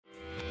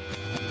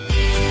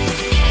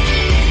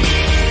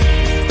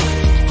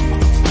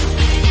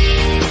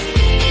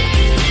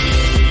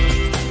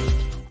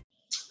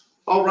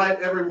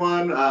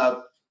everyone.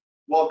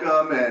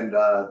 Welcome and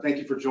thank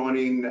you for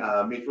joining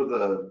me for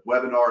the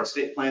webinar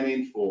Estate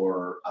Planning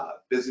for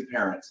Busy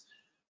Parents.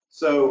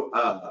 So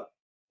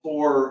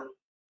for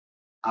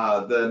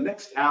the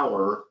next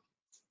hour,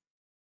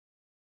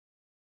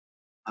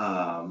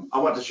 I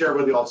want to share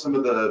with you all some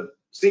of the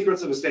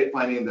secrets of estate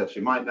planning that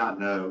you might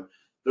not know.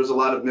 There's a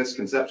lot of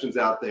misconceptions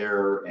out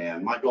there,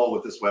 and my goal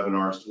with this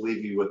webinar is to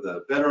leave you with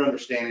a better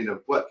understanding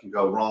of what can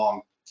go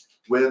wrong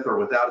with or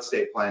without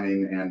estate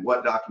planning and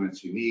what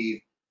documents you need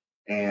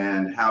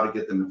and how to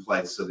get them in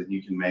place so that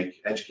you can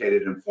make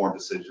educated, informed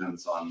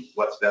decisions on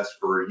what's best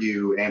for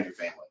you and your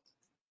family.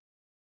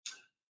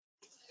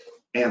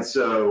 And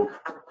so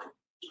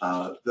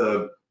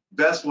the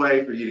best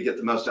way for you to get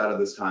the most out of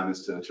this time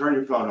is to turn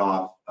your phone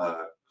off,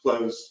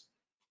 close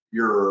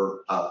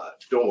your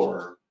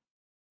door,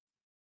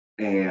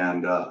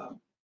 and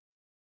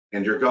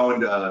you're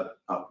going to,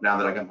 now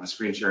that I got my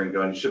screen sharing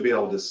going, you should be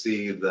able to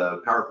see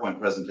the PowerPoint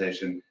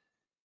presentation.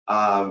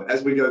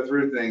 As we go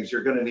through things,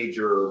 you're going to need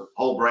your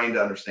whole brain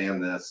to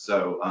understand this.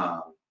 So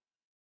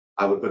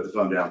I would put the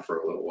phone down for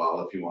a little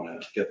while if you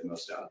want to get the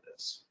most out of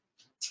this.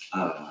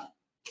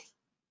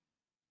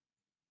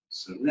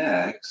 So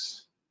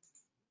next,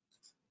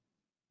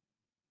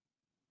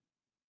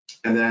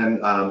 and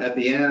then at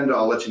the end,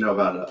 I'll let you know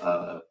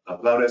about a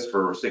bonus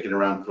for sticking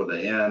around for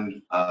the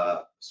end.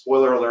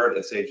 Spoiler alert,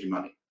 it saves you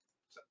money.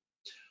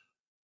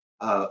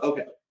 So,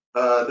 okay.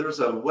 There's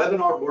a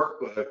webinar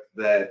workbook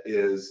that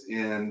is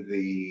in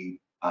the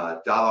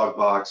dialog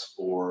box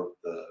for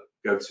the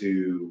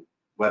go-to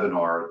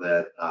webinar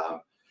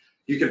that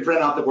you can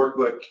print out the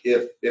workbook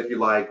if you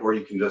like, or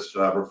you can just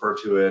refer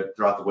to it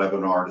throughout the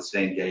webinar to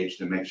stay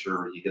engaged and make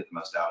sure you get the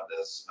most out of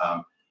this.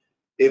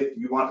 If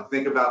you want to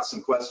think about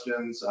some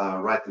questions,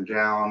 write them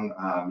down.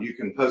 You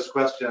can post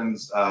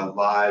questions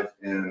live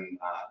in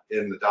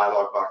the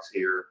dialog box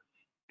here.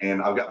 And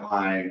I've got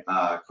my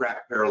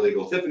crack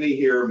paralegal Tiffany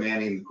here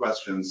manning the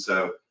questions.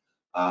 So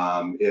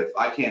if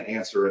I can't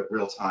answer it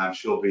real time,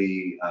 she'll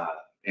be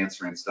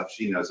answering stuff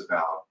she knows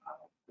about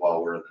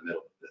while we're in the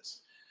middle of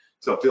this.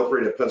 So feel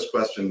free to post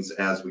questions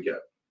as we go.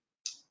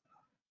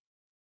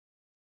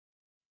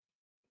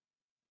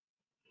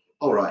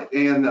 All right,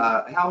 and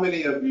how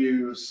many of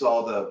you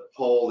saw the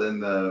poll in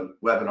the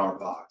webinar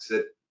box?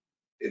 It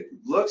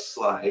looks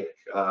like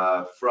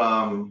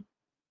from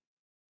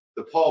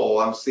the poll,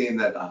 I'm seeing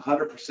that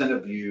 100%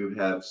 of you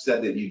have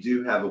said that you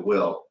do have a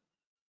will.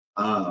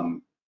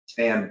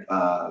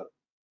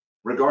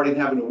 Regarding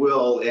having a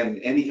will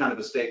and any kind of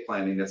estate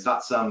planning, it's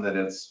not something that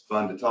it's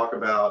fun to talk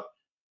about.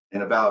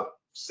 And about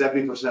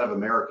 70% of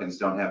Americans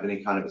don't have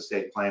any kind of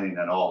estate planning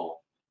at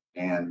all.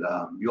 And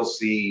you'll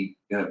see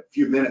in a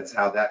few minutes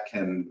how that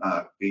can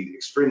be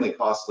extremely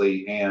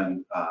costly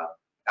and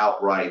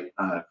outright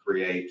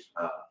create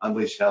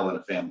unleash hell in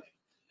a family.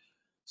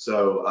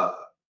 So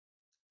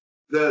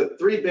the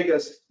three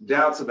biggest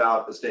doubts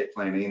about estate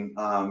planning,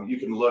 you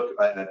can look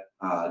at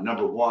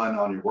number one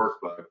on your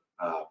workbook.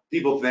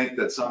 People think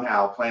that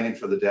somehow planning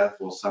for the death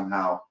will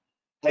somehow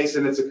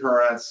hasten its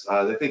occurrence.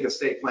 They think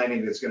estate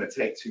planning is going to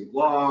take too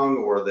long,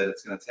 or that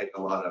it's going to take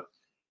a lot of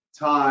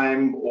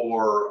time,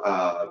 or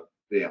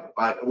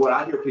what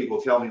I hear people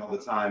tell me all the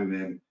time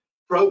in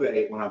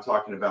probate when I'm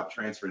talking about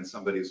transferring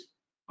somebody's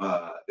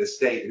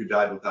estate who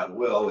died without a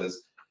will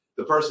is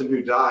the person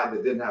who died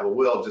that didn't have a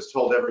will just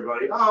told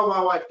everybody, oh,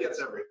 my wife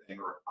gets everything,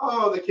 or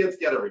oh, the kids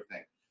get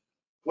everything.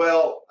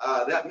 Well,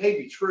 that may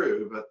be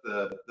true, but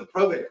the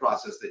probate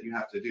process that you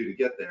have to do to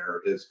get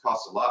there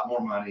costs a lot more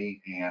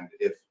money. And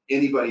if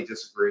anybody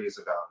disagrees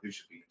about who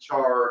should be in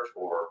charge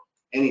or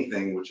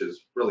anything, which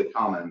is really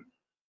common,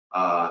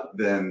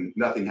 then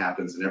nothing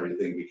happens and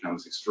everything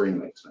becomes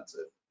extremely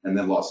expensive. And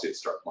then lawsuits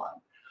start flying.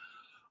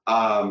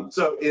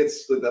 So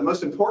it's the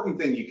most important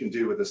thing you can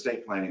do with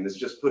estate planning is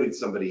just putting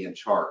somebody in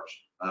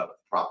charge of the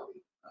property,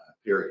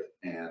 period.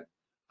 And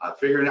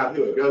figuring out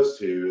who it goes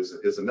to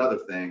is another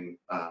thing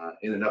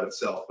in and of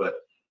itself, but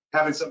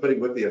having somebody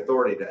with the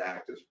authority to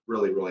act is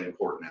really, really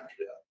important after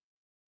that.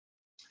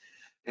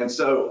 And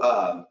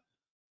so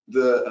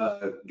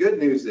the good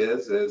news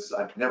is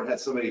I've never had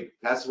somebody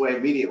pass away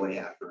immediately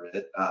after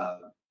it.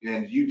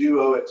 And you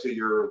do owe it to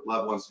your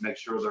loved ones to make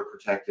sure they're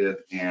protected,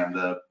 and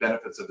the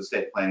benefits of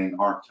estate planning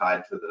aren't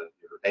tied to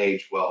your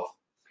age, wealth,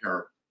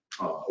 parent,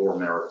 or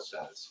marital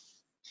status.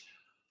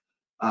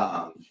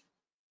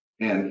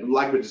 And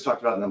like we just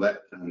talked about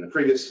in the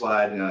previous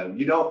slide,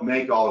 you don't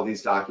make all of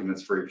these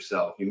documents for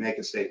yourself. You make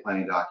estate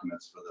planning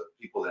documents for the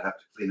people that have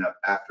to clean up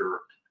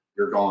after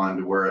you're gone,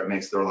 to where it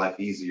makes their life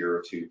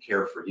easier to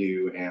care for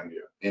you and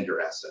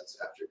your assets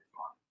after you're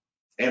gone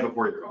and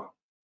before you're gone.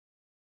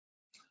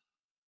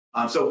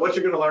 So what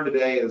you're going to learn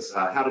today is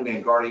how to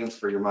name guardians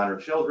for your minor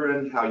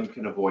children, how you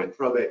can avoid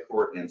probate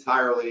court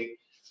entirely,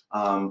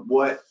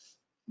 what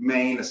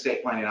main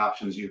estate planning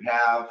options you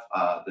have,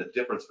 the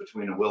difference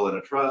between a will and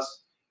a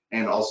trust,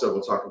 and also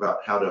we'll talk about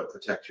how to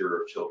protect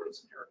your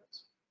children's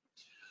inheritance.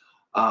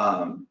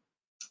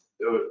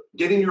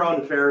 Getting your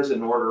own affairs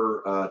in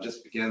order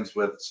just begins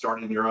with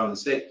starting your own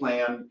estate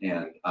plan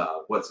and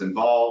what's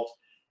involved.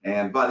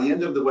 And by the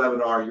end of the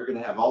webinar, you're going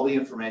to have all the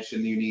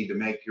information you need to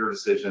make your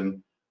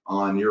decision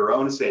on your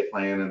own estate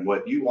plan and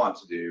what you want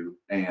to do.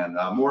 And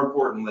more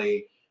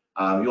importantly,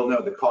 you'll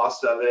know the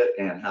cost of it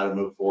and how to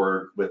move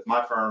forward with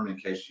my firm in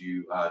case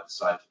you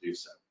decide to do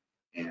so.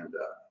 And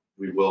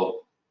we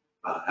will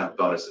have a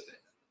bonus at the end.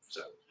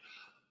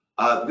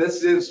 So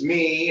this is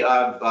me.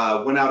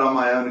 I went out on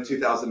my own in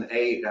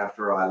 2008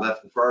 after I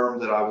left the firm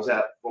that I was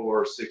at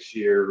for 6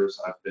 years.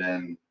 I've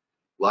been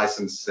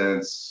licensed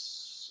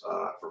since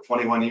for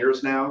 21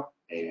 years now,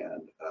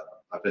 and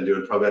I've been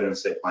doing probate and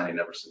estate planning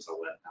ever since I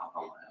went out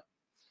on my own.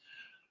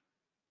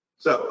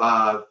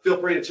 So feel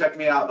free to check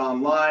me out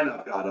online.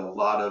 I've got a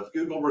lot of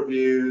Google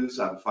reviews.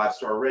 I have a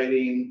 5-star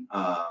rating.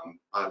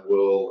 I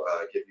will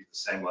give you the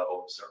same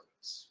level of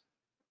service.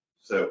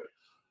 So,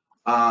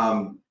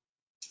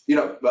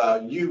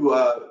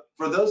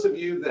 for those of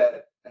you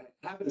that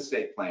have an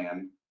estate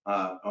plan,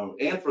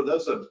 and for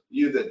those of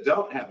you that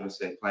don't have an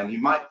estate plan, you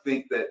might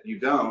think that you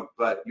don't,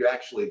 but you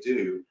actually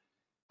do.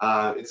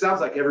 It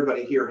sounds like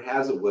everybody here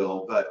has a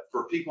will, but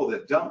for people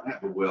that don't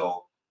have a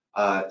will,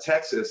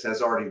 Texas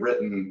has already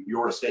written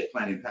your estate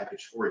planning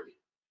package for you.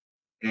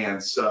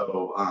 And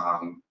so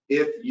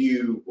if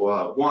you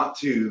want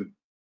to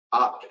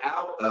opt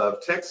out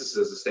of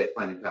Texas's estate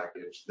planning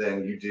package,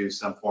 then you do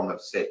some form of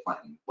estate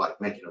planning,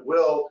 like making a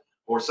will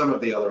or some of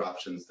the other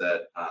options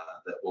that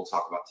we'll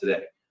talk about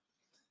today.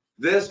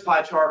 This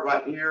pie chart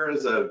right here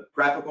is a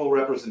graphical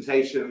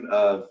representation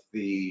of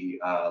the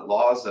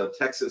laws of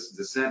Texas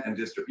descent and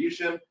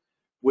distribution,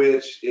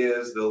 which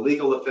is the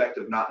legal effect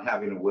of not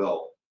having a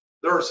will.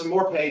 There are some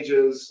more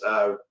pages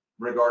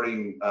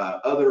regarding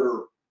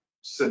other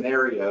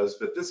scenarios,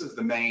 but this is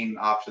the main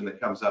option that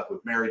comes up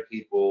with married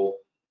people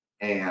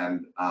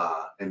and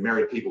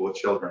married people with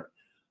children.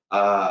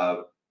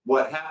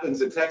 What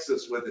happens in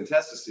Texas with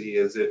intestacy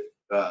is if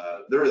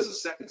there is a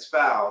second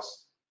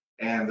spouse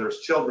and there's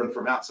children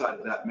from outside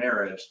of that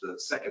marriage, the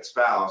second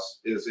spouse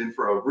is in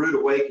for a rude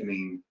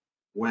awakening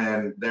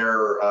when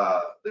their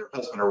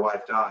husband or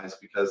wife dies,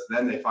 because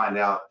then they find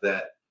out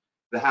that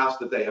the house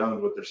that they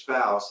owned with their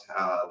spouse,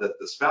 that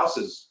the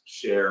spouse's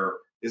share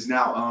is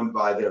now owned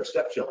by their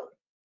stepchildren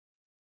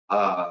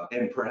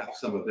and perhaps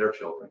some of their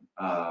children,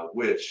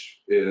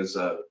 which is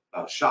a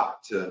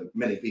shock to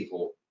many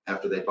people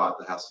after they bought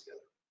the house together.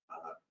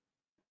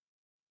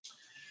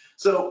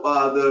 So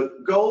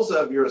the goals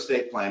of your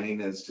estate planning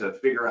is to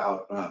figure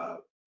out,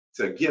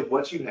 to give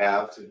what you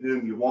have to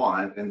whom you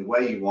want and the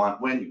way you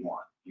want, when you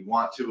want. You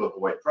want to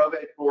avoid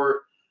probate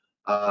court.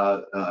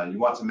 You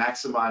want to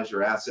maximize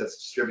your assets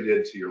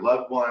distributed to your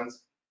loved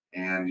ones,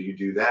 and you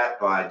do that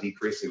by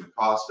decreasing the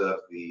cost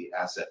of the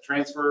asset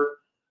transfer.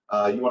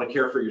 You want to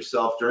care for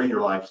yourself during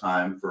your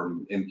lifetime,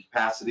 from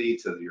incapacity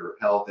to your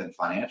health and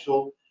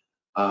financial.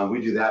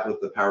 We do that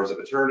with the powers of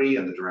attorney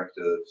and the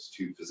directives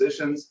to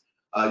physicians.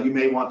 You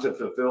may want to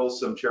fulfill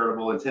some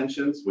charitable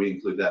intentions. We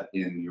include that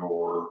in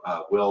your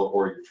will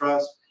or your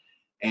trust.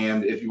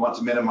 And if you want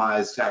to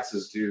minimize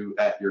taxes due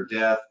at your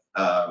death,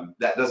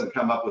 that doesn't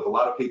come up with a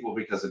lot of people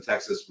because in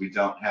Texas we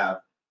don't have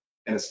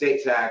an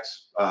estate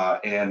tax,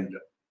 and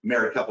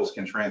married couples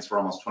can transfer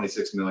almost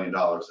 $26 million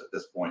at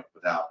this point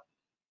without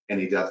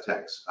any death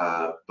tax.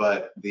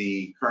 But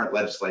the current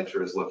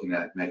legislature is looking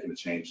at making a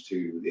change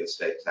to the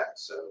estate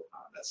tax, so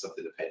that's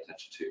something to pay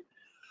attention to.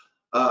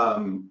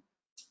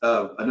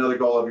 Another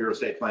goal of your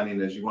estate planning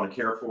is you want to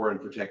care for and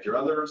protect your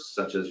others,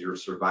 such as your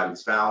surviving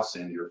spouse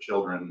and your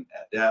children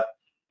at death.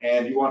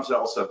 And you want to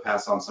also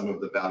pass on some of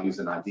the values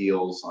and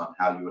ideals on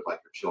how you would like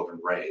your children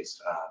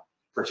raised,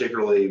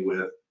 particularly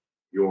with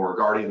your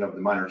guardian of the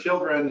minor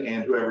children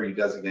and whoever you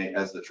designate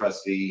as the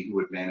trustee who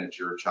would manage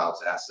your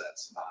child's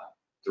assets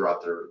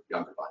throughout their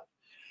younger life.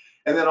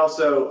 And then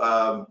also,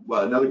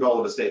 another goal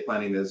of estate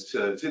planning is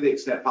to the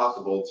extent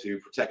possible, to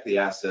protect the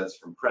assets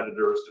from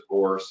creditors,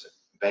 divorce,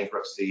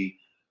 bankruptcy,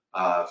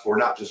 for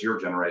not just your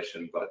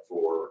generation, but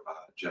for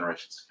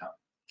generations to come.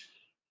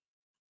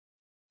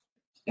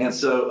 And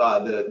so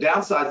the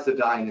downsides to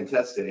dying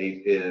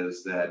intestate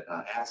is that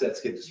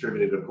assets get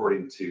distributed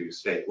according to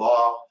state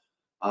law,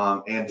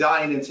 and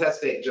dying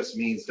intestate just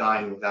means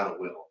dying without a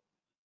will.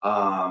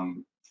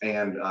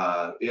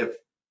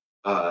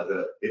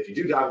 If you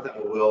do die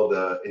without a will,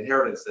 the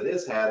inheritance that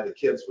is had, the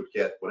kids would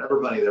get whatever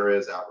money there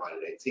is outright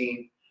at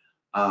 18.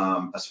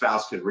 A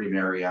spouse could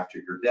remarry after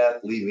your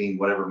death, leaving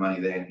whatever money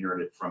they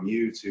inherited from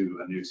you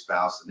to a new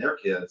spouse and their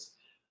kids.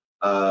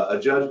 A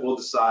judge will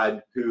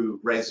decide who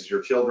raises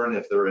your children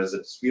if there is a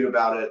dispute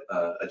about it.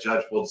 A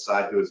judge will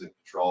decide who is in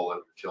control of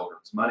your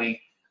children's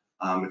money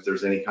if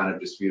there's any kind of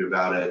dispute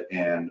about it.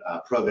 And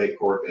probate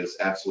court is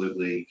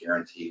absolutely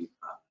guaranteed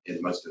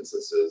in most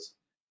instances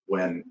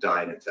when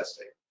dying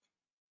intestate.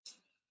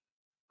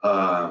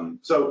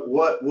 So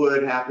what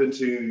would happen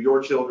to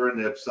your children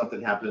if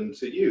something happened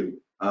to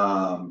you?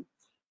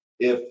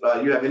 If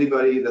you have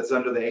anybody that's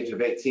under the age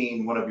of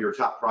 18, one of your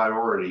top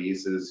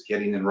priorities is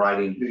getting in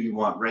writing who you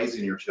want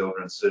raising your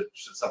children should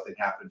something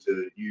happen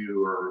to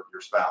you or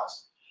your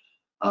spouse.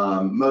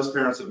 Most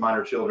parents of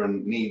minor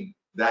children need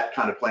that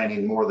kind of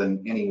planning more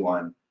than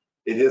anyone,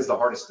 it is the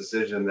hardest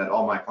decision that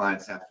all my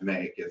clients have to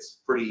make.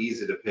 It's pretty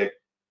easy to pick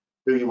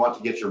who you want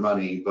to get your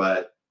money,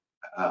 but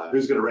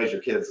who's going to raise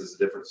your kids is a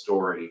different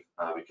story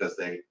because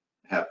they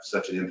have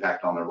such an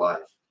impact on their life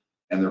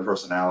and their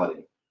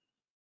personality.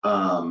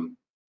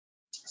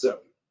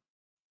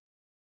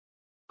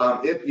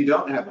 If you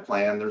don't have a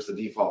plan, there's the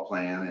default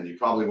plan, and you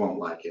probably won't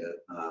like it.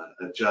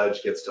 A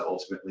judge gets to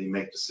ultimately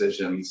make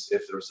decisions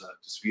if there's a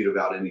dispute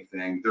about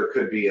anything. There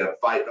could be a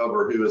fight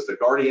over who is the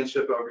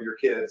guardianship over your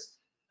kids.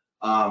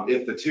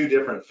 If the two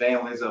different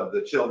families of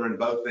the children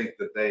both think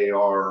that they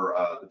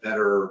are the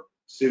better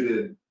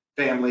suited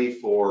family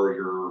for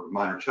your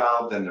minor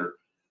child, then there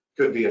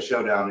could be a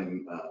showdown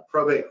in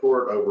probate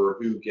court over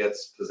who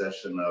gets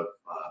possession of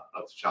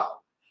the child.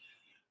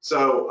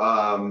 So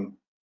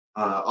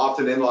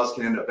often in-laws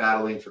can end up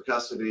battling for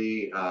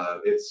custody.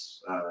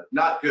 It's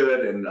not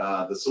good, and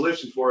the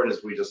solution for it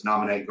is we just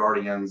nominate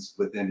guardians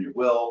within your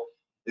will.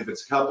 If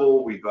it's a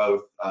couple, we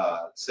both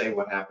say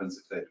what happens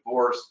if they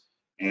divorce,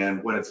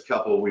 and when it's a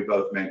couple, we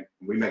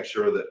make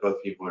sure that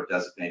both people are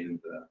designating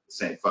the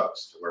same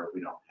folks to where we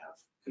don't have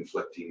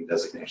conflicting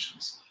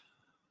designations.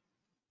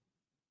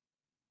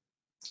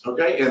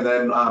 Okay, and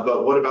then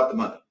but what about the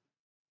money?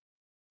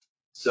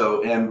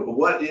 So, and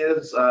what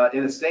is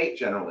an estate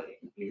generally?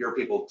 You hear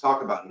people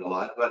talk about it a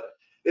lot, but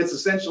it's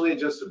essentially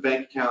just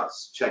bank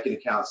accounts, checking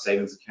accounts,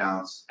 savings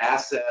accounts,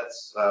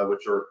 assets,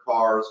 which are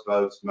cars,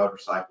 boats,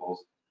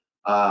 motorcycles,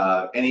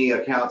 any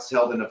accounts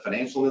held in a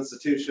financial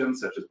institution,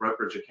 such as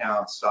brokerage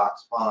accounts,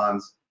 stocks,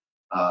 bonds,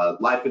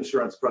 life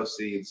insurance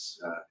proceeds,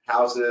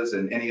 houses,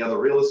 and any other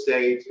real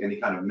estate, any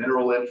kind of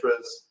mineral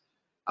interests,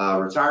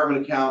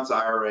 retirement accounts,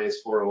 IRAs,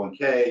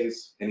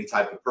 401ks, any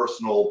type of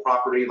personal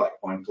property like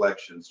coin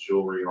collections,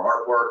 jewelry, or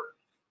artwork.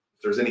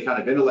 If there's any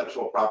kind of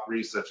intellectual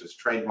property such as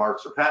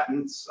trademarks or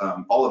patents,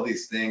 all of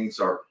these things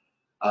are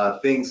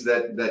things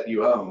that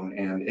you own,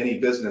 and any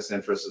business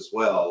interests as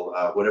well,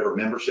 whatever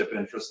membership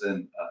interest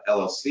in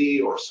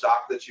LLC or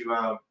stock that you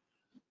own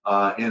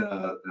in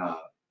a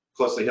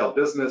closely held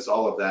business,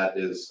 all of that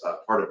is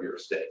part of your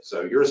estate.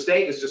 So your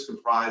estate is just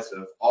comprised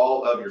of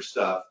all of your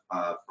stuff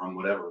from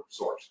whatever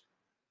source.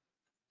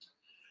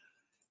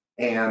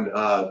 And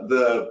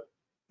the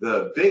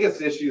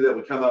biggest issue that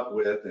we come up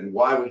with and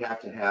why we have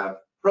to have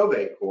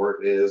probate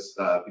court is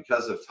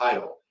because of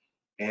title.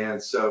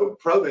 And so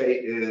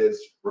probate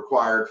is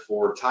required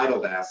for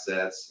titled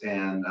assets.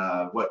 And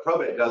what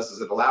probate does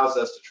is it allows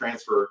us to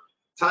transfer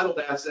titled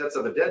assets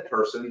of a dead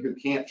person who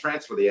can't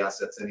transfer the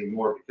assets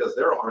anymore because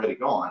they're already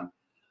gone.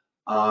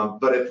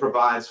 But it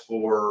provides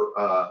for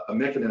a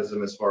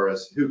mechanism as far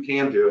as who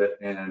can do it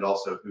and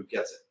also who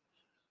gets it.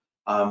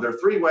 There are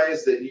three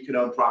ways that you can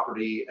own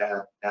property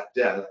at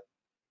death,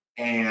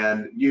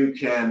 and you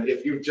can,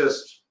 if you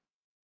just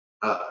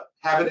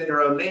have it in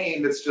your own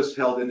name, it's just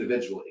held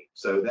individually.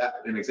 So that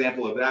an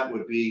example of that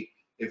would be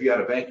if you had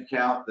a bank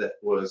account that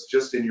was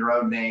just in your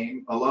own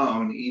name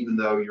alone, even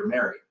though you're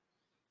married.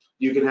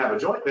 You can have a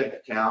joint bank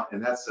account,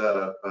 and that's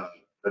a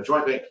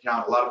joint bank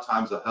account. A lot of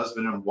times a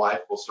husband and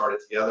wife will start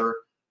it together,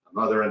 a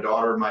mother and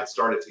daughter might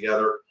start it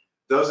together.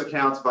 Those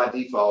accounts by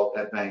default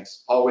at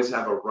banks always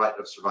have a right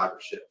of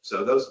survivorship.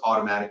 So those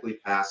automatically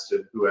pass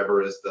to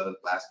whoever is the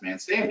last man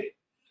standing.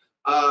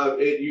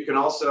 You can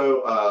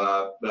also,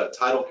 the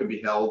title can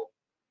be held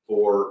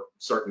for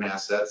certain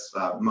assets,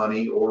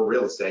 money or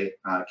real estate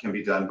can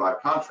be done by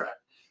contract.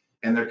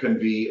 And there can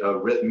be a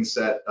written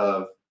set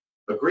of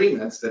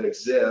agreements that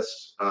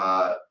exist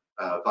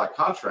by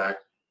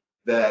contract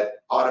that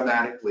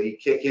automatically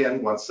kick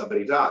in once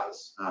somebody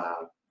dies.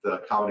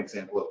 The common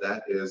example of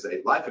that is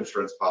a life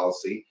insurance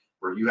policy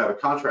where you have a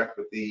contract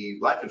with the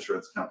life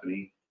insurance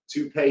company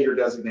to pay your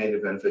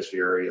designated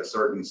beneficiary a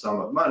certain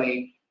sum of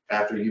money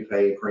after you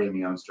pay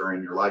premiums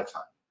during your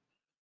lifetime.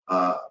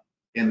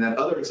 And then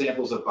other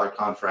examples of by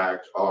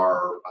contract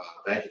are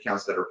bank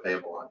accounts that are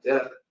payable on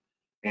death.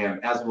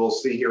 And as we'll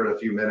see here in a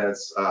few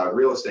minutes,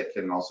 real estate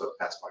can also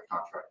pass by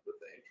contract with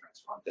a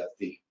transfer on death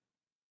deed.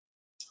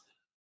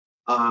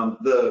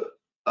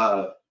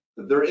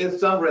 There is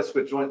some risk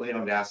with jointly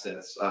owned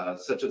assets,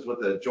 such as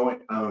with a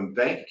joint owned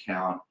bank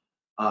account.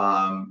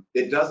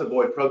 It does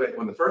avoid probate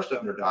when the first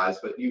owner dies,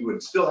 but you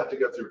would still have to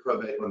go through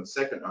probate when the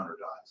second owner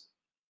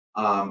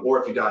dies,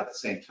 or if you die at the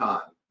same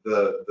time.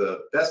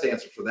 The best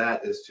answer for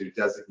that is to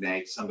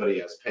designate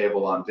somebody as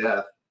payable on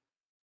death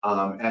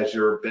as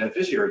your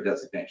beneficiary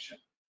designation.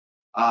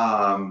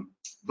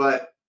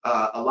 But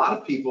a lot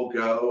of people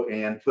go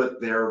and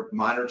put their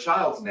minor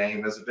child's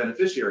name as a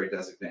beneficiary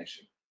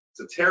designation. It's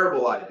a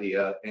terrible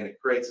idea, and it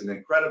creates an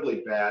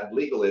incredibly bad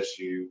legal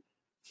issue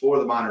for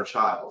the minor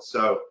child.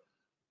 So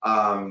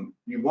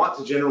you want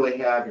to generally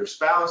have your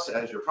spouse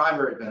as your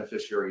primary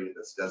beneficiary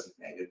that's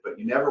designated, but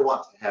you never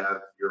want to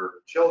have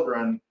your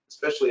children,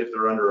 especially if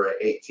they're under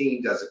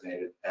 18,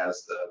 designated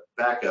as the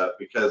backup,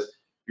 because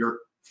you're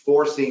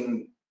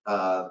forcing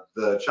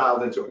the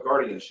child into a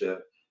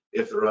guardianship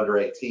if they're under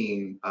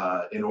 18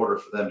 in order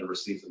for them to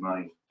receive the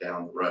money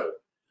down the road.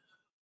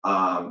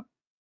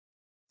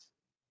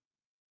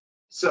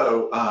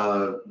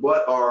 So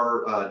what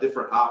are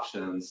different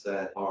options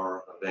that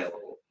are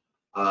available?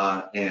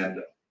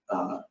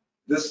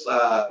 This,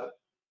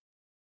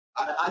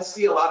 I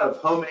see a lot of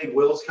homemade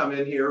wills come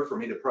in here for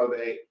me to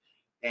probate,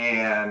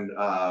 and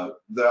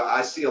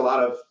I see a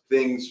lot of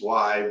things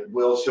why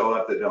wills show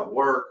up that don't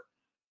work,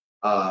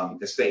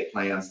 estate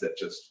plans that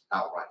just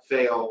outright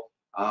fail.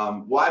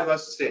 Why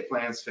most estate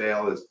plans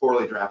fail is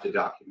poorly drafted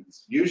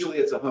documents. Usually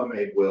it's a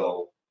homemade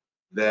will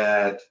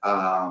that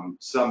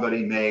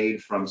somebody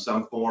made from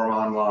some form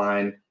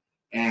online,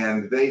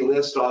 and they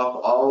list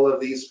off all of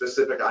these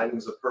specific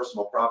items of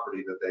personal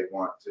property that they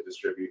want to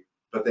distribute,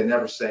 but they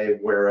never say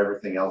where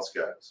everything else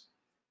goes.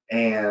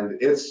 And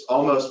it's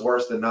almost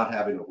worse than not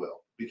having a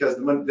will, because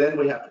then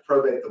we have to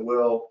probate the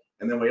will,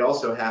 and then we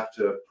also have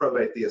to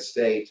probate the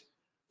estate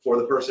for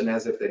the person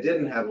as if they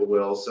didn't have a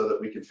will, so that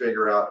we can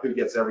figure out who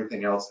gets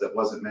everything else that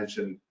wasn't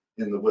mentioned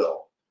in the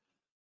will.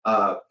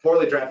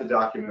 Poorly drafted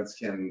documents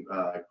can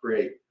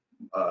create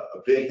a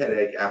big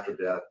headache after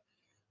death,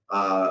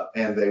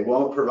 and they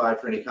won't provide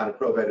for any kind of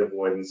probate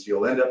avoidance.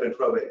 You'll end up in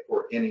probate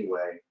court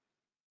anyway,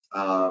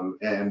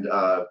 and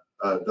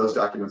those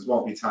documents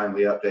won't be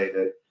timely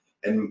updated.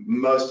 And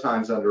most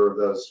times under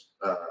those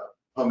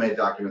homemade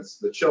documents,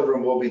 the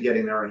children will be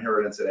getting their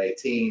inheritance at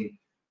 18,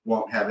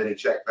 won't have any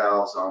check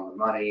valves on the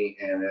money,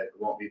 and it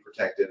won't be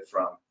protected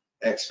from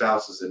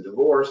ex-spouses in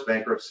divorce,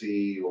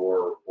 bankruptcy,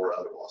 or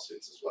other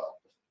lawsuits as well.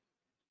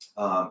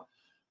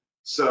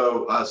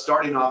 So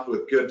starting off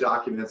with good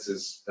documents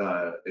is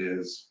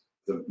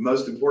the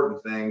most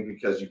important thing,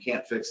 because you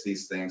can't fix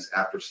these things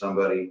after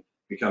somebody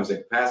becomes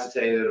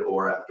incapacitated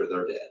or after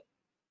they're dead.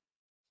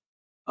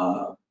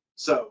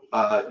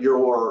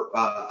 Your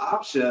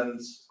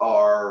options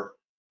are,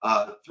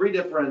 three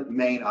different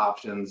main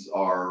options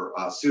are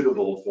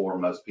suitable for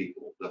most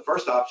people. The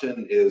first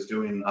option is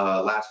doing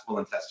a last will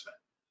and testament.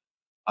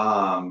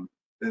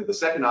 The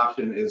second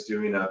option is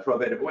doing a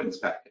probate avoidance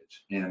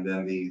package. And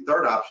then the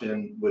third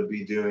option would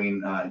be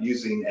doing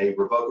using a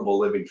revocable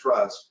living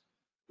trust,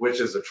 which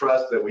is a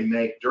trust that we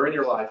make during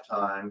your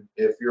lifetime.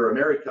 If you're a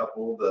married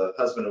couple, the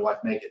husband and wife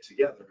make it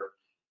together,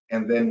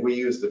 and then we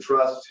use the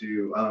trust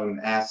to own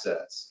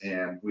assets,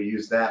 and we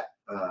use that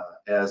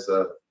as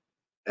a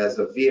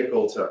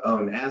vehicle to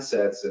own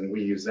assets, and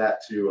we use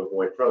that to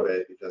avoid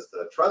probate, because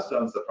the trust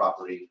owns the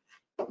property,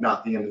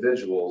 not the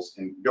individuals.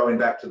 And going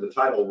back to the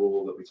title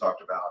rule that we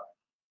talked about,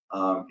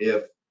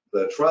 if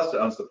the trust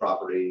owns the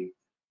property,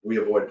 we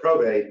avoid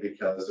probate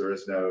because there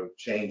is no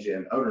change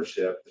in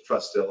ownership. The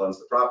trust still owns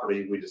the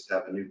property. We just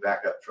have a new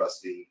backup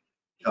trustee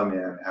come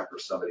in after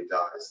somebody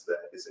dies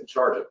that is in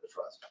charge of the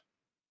trust.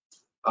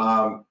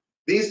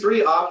 These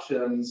three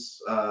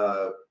options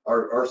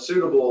are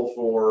suitable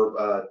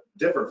for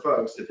different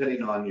folks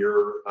depending on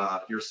your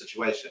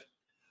situation.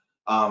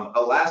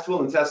 A last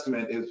will and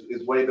testament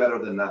is way better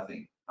than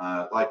nothing.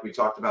 Like we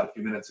talked about a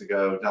few minutes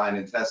ago, dying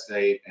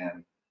intestate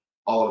and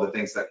all of the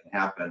things that can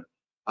happen.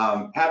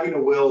 Having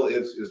a will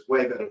is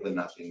way better than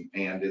nothing,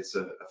 and it's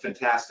a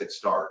fantastic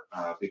start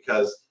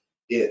because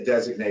it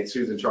designates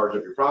who's in charge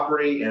of your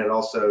property, and it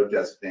also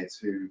designates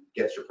who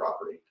gets your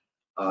property.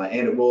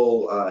 And it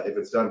will, if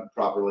it's done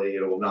properly,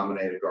 it will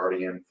nominate a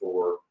guardian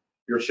for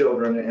your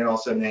children and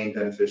also name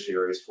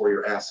beneficiaries for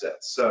your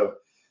assets. So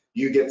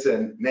you get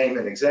to name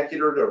an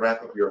executor to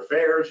wrap up your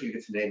affairs. You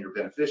get to name your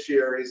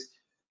beneficiaries.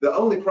 The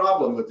only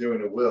problem with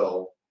doing a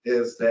will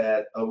is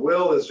that a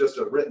will is just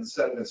a written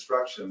set of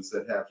instructions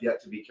that have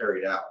yet to be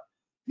carried out.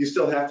 You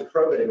still have to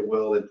probate a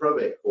will in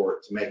probate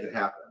court to make it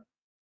happen.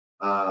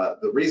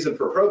 The reason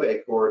for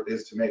probate court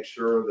is to make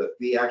sure that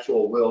the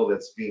actual will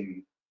that's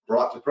being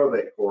brought to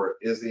probate court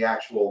is the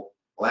actual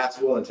last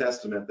will and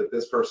testament that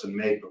this person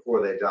made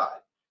before they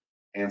died.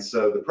 And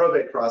so the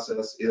probate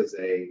process is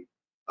a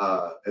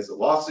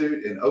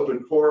lawsuit in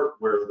open court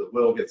where the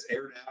will gets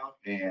aired out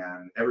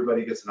and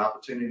everybody gets an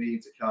opportunity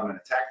to come and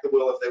attack the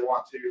will if they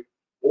want to,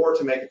 or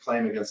to make a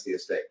claim against the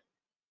estate.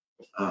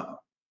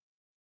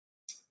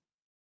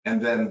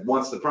 And then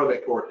once the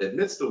probate court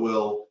admits the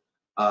will,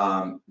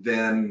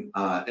 then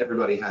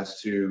everybody has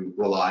to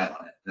rely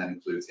on it. That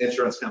includes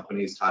insurance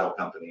companies, title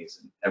companies,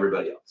 and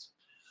everybody else.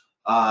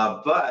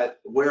 But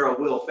where a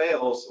will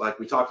fails, like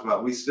we talked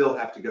about, we still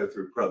have to go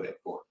through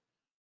probate court.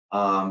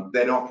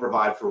 They don't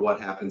provide for what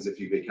happens if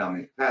you become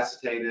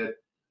incapacitated.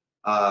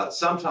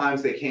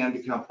 Sometimes they can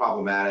become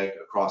problematic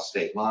across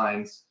state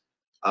lines.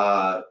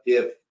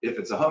 If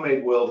it's a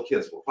homemade will, the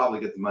kids will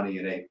probably get the money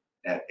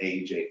at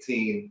age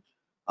 18,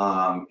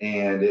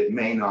 and it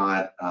may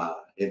not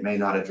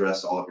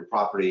address all of your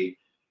property,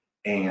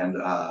 and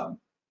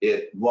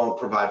it won't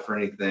provide for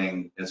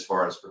anything as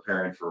far as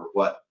preparing for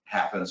what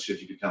happens should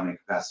you become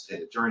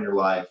incapacitated during your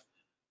life,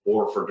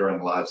 or for during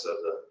the lives of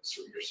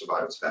your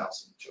surviving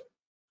spouse and children.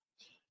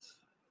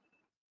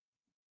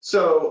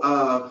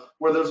 So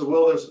where there's a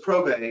will, there's a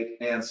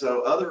probate, and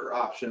so other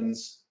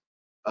options.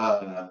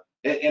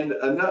 And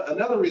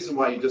another reason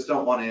why you just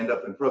don't want to end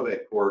up in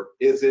probate court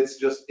is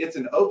it's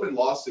an open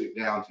lawsuit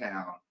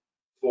downtown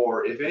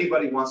for if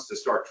anybody wants to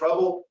start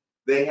trouble,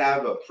 they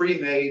have a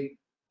pre-made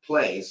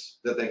place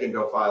that they can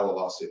go file a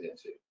lawsuit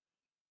into.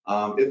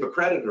 If a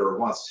creditor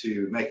wants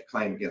to make a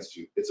claim against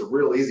you, it's a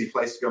real easy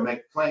place to go make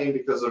a claim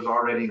because there's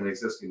already an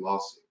existing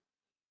lawsuit.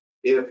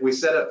 If we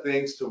set up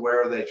things to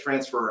where they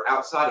transfer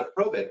outside of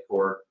probate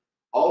court,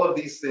 all of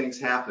these things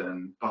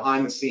happen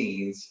behind the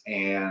scenes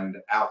and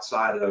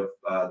outside of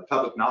the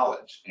public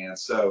knowledge. And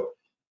so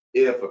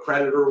if a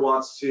creditor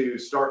wants to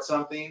start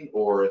something,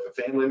 or if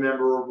a family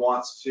member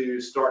wants to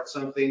start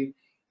something,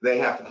 they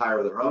have to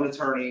hire their own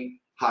attorney,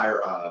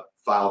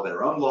 file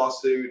their own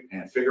lawsuit,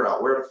 and figure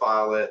out where to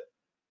file it.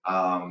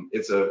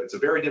 It's a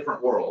very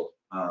different world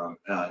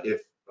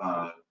if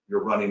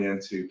you're running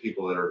into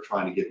people that are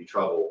trying to give you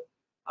trouble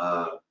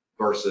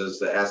versus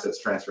the assets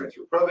transferring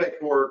through probate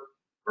court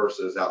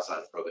versus outside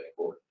of probate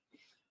court.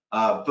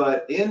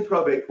 But in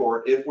probate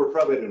court, if we're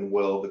probating a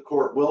will, the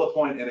court will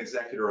appoint an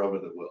executor over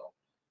the will.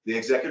 The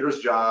executor's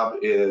job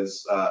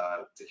is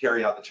to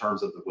carry out the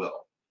terms of the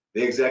will.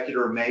 The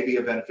executor may be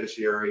a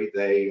beneficiary.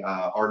 They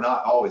are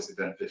not always the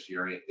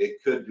beneficiary.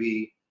 It could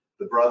be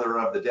the brother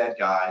of the dead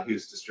guy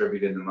who's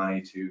distributing the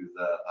money to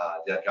the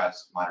dead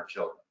guy's minor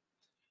children.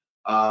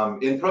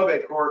 In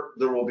probate court,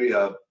 there will be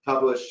a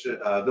publication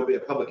of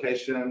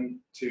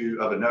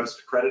a notice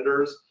to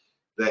creditors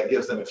that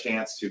gives them a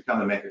chance to come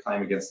and make a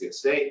claim against the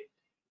estate.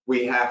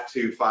 We have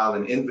to file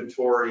an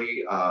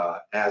inventory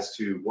as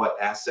to what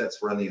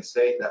assets were in the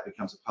estate. That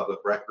becomes a public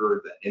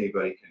record that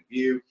anybody can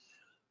view.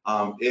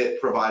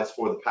 It provides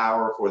for the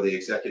power for the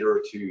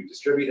executor to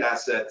distribute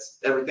assets.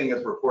 Everything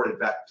is reported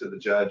back to the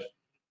judge.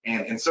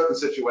 And in certain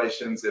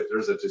situations, if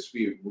there's a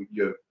dispute,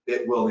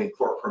 it will need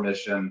court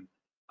permission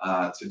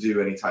to do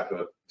any type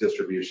of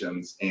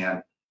distributions.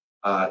 And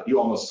you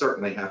almost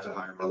certainly have to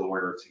hire a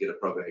lawyer to get a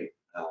probate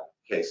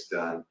case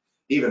done.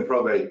 Even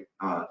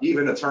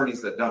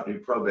attorneys that don't do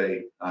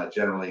probate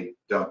generally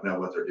don't know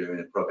what they're doing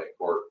in probate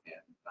court.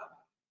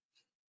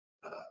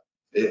 And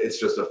it's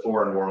just a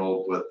foreign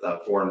world with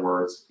foreign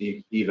words,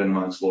 even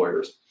amongst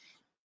lawyers.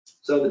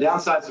 So the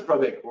downsides of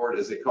probate court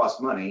is it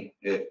costs money,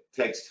 it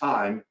takes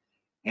time,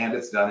 and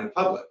it's done in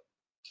public.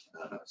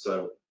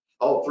 So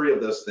all three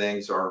of those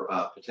things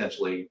are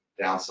potentially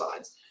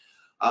downsides.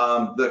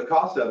 The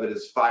cost of it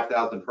is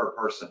 $5,000 per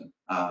person,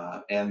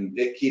 and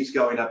it keeps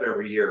going up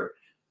every year.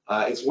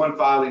 It's one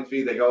filing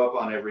fee they go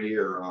up on every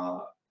year,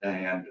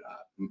 and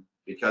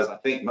because I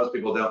think most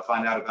people don't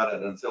find out about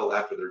it until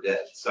after they're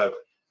dead. So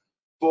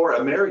for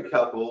a married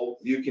couple,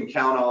 you can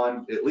count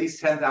on at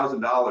least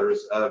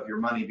 $10,000 of your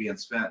money being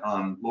spent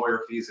on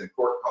lawyer fees and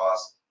court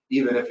costs,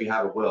 even if you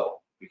have a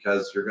will,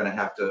 because you're going to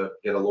have to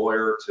get a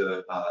lawyer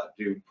to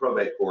do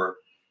probate court.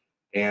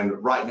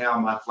 And right now,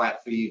 my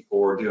flat fee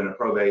for doing a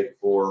probate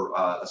for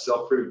a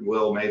self-proven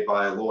will made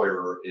by a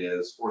lawyer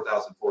is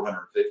 $4,450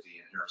 in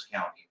Harris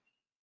County.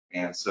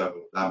 And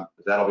so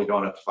that'll be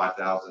going up to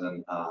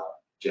 $5,000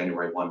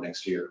 January 1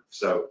 next year.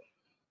 So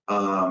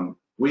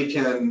we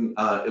can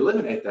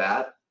eliminate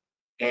that.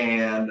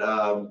 And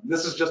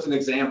this is just an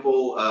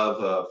example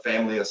of a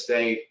family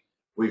estate.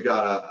 We've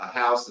got a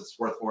house that's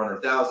worth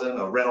 $400,000,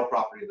 a rental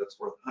property that's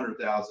worth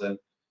 $100,000,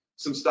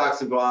 some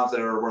stocks and bonds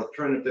that are worth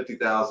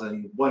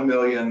 $250,000, $1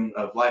 million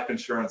of life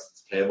insurance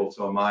that's payable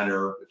to a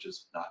minor, which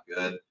is not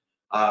good.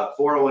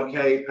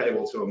 401k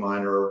payable to a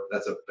minor,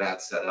 that's a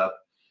bad setup.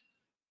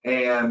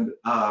 And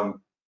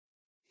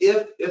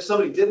if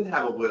somebody didn't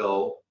have a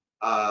will,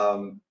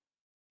 and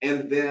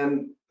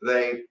then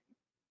they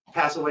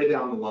pass away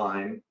down the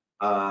line,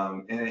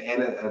 and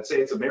I'd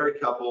say it's a married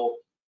couple,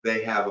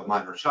 they have a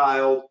minor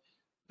child,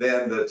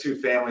 then the two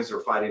families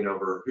are fighting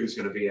over who's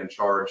going to be in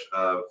charge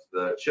of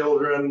the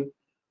children,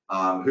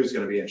 who's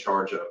going to be in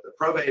charge of the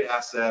probate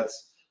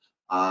assets,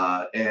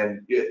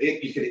 and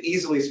you could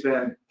easily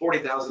spend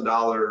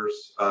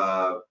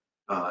 $40,000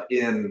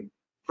 in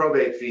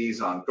probate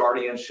fees on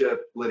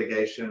guardianship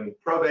litigation,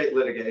 probate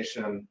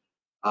litigation,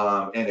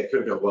 and it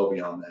could go well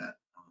beyond that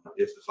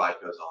if the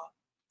fight goes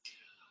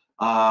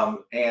on.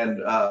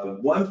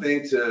 One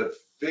thing to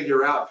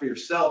figure out for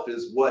yourself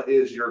is what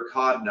is your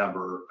COD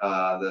number.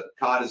 The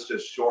COD is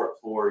just short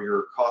for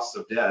your costs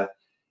of death.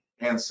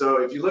 And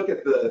so if you look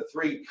at the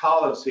three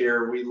columns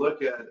here, we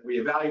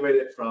evaluate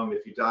it from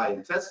if you die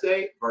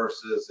intestate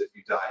versus if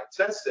you die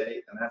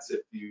intestate, and that's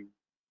if you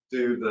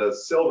do the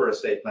silver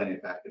estate planning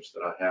package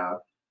that I have.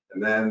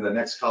 And then the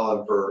next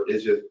column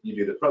is you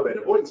do the probate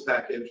avoidance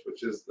package,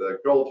 which is the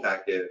gold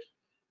package.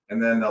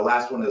 And then the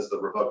last one is the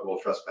revocable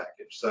trust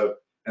package. So,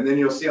 and then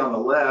you'll see on the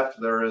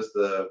left, there is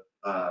the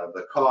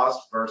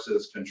cost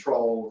versus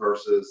control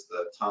versus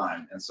the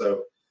time. And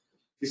so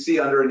you see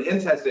under an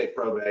intestate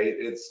probate,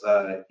 it's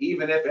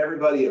even if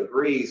everybody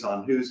agrees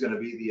on who's going to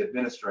be the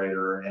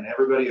administrator and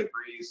everybody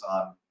agrees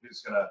on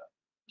who's going to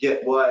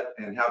get what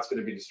and how it's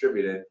going to be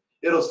distributed,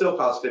 it'll still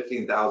cost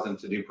 $15,000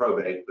 to do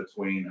probate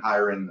between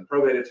hiring the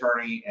probate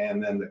attorney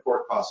and then the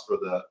court costs for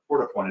the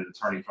court-appointed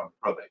attorney from the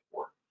probate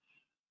court.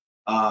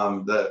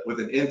 With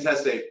an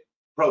intestate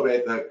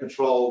probate, the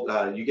control,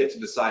 you get to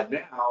decide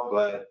now,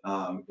 but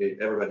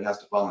everybody has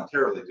to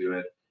voluntarily do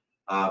it.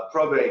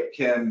 Probate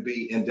can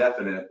be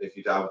indefinite if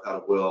you die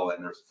without a will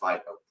and there's a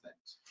fight over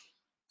things.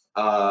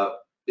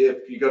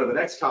 if you go to the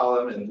next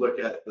column and look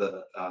at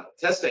the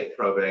testate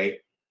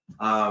probate,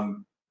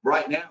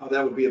 right now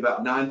that would be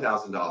about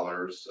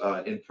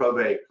 $9,000 in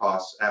probate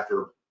costs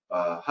after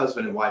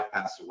husband and wife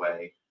passed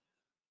away.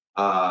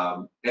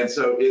 And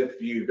so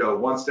if you go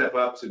one step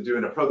up to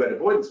doing a probate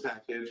avoidance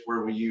package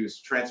where we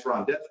use transfer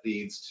on death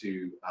deeds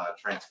to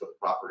transfer the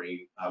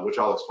property, which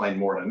I'll explain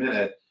more in a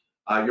minute,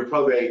 your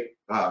probate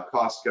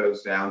cost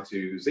goes down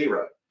to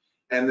 $0.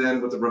 And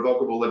then with the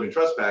revocable living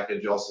trust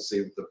package, you also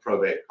see the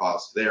probate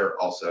cost there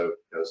also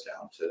goes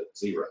down to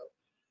 $0.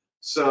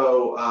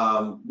 So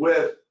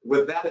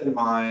with that in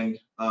mind,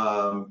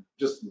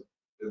 just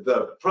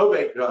the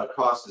probate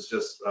cost is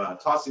just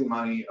tossing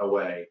money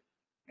away,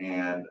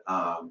 and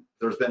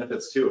there's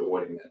benefits to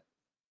avoiding it.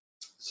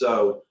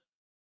 So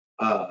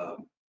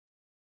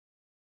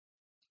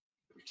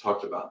we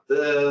talked about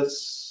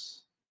this.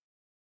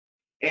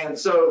 And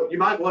so you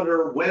might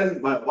wonder,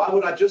 why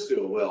would I just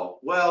do a will?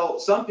 Well,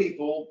 some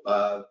people,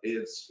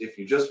 it's if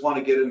you just want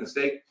to get an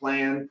estate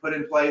plan put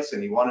in place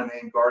and you want to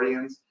name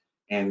guardians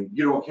and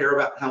you don't care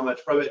about how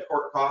much probate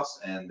court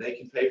costs and they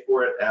can pay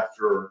for it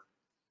after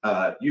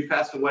you've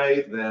passed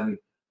away, then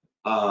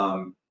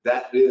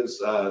that is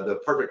the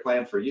perfect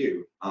plan for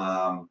you.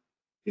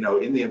 You know,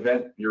 in the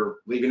event you're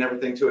leaving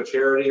everything to a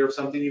charity or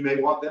something, you may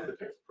want them to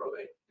pay for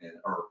probate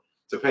or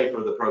to pay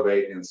for the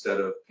probate instead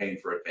of paying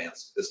for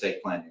advanced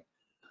estate planning.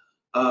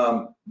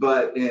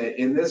 But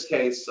in this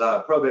case,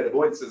 probate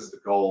avoidance is the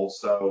goal.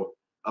 So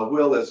a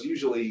will is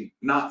usually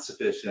not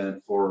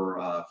sufficient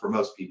for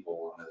most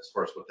people as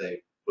far as what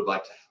they would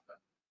like to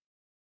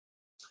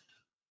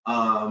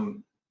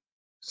happen.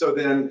 So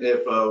then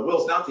if a will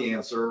is not the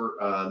answer,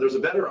 there's a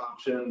better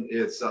option.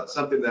 It's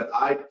something that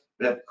I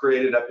have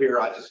created up here.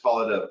 I just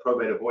call it a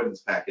probate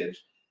avoidance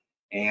package.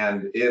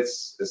 And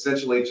it's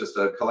essentially just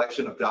a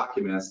collection of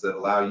documents that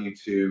allow you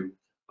to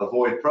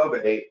avoid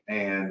probate,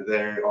 and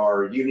they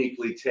are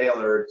uniquely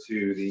tailored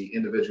to the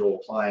individual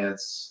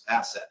client's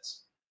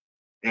assets.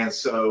 And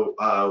so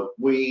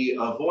we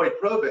avoid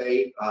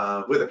probate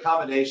with a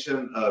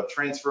combination of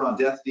transfer on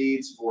death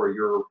deeds for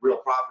your real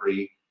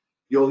property.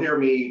 You'll hear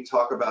me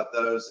talk about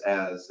those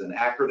as an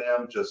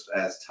acronym, just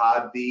as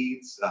TODD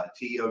deeds,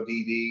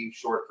 TODD,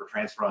 short for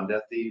transfer on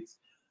death deeds.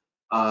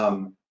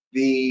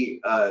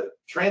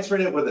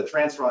 Transferring it with a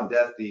transfer on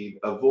death deed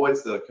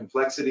avoids the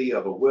complexity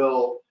of a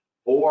will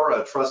or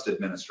a trust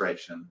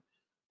administration.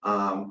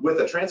 With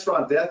a transfer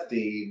on death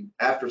deed,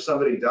 after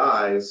somebody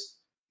dies,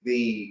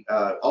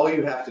 all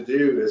you have to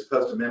do is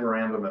post a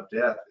memorandum of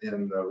death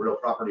in the real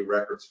property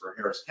records for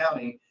Harris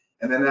County,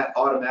 and then that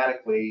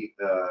automatically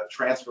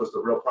transfers the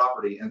real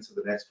property into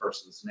the next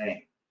person's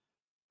name.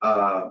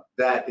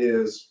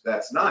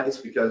 That's nice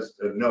because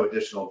no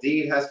additional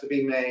deed has to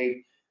be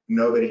made.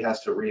 Nobody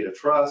has to read a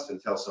trust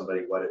and tell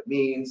somebody what it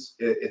means.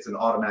 It's an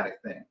automatic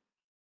thing.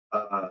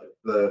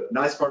 The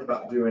nice part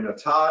about doing a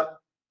TOD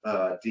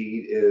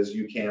deed is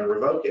you can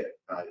revoke it.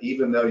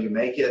 Even though you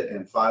make it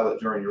and file it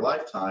during your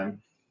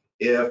lifetime,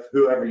 if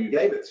whoever you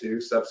gave it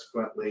to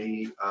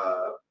subsequently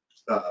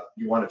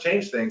you want to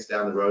change things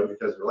down the road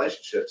because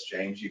relationships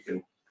change, you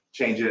can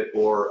change it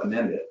or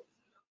amend it.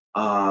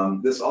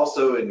 This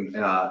also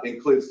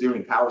includes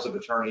doing powers of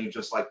attorney,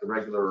 just like the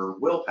regular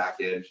will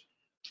package.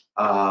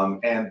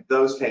 And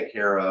those take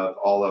care of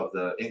all of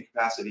the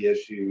incapacity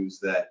issues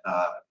that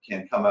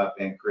can come up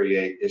and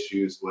create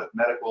issues with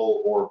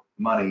medical or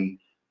money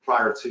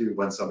prior to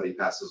when somebody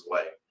passes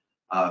away.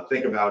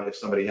 Think about if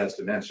somebody has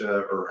dementia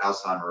or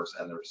Alzheimer's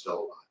and they're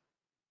still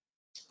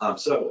alive.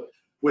 So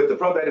with the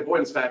probate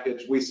avoidance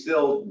package, we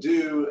still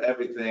do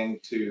everything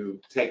to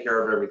take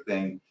care of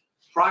everything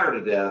prior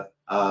to death,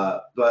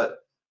 but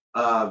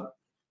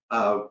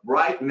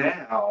right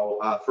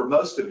now, for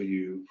most of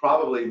you,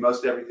 probably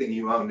most everything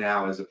you own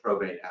now is a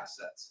probate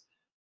assets.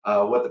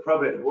 What the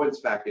probate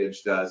avoidance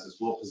package does is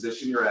we'll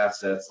position your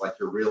assets like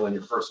your real and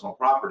your personal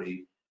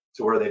property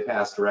to where they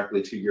pass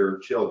directly to your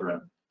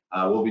children.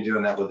 We'll be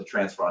doing that with a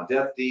transfer on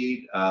death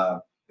deed,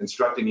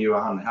 instructing you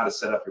on how to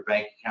set up your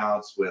bank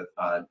accounts with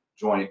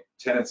joint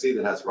tenancy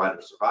that has right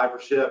of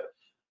survivorship,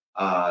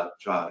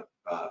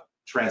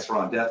 transfer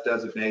on death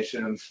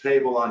designations,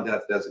 payable on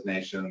death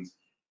designations,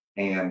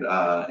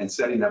 and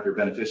setting up your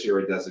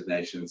beneficiary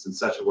designations in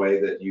such a way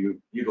that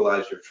you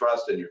utilize your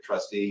trust and your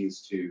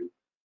trustees to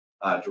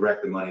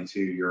direct the money to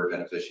your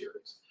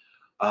beneficiaries.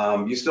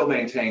 You still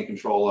maintain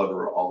control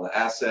over all the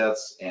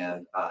assets,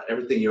 and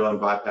everything you own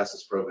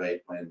bypasses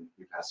probate when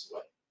you pass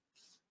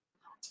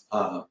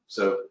away.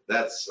 So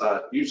that's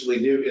usually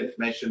new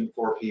information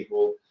for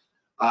people.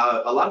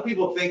 A lot of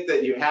people think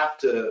that you have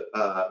to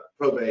go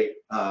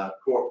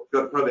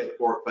to probate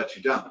court, but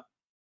you don't.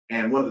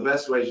 And one of the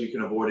best ways you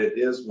can avoid it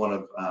is with one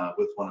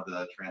of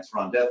the transfer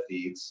on death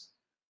deeds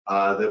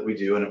that we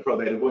do in a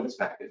probate avoidance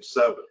package.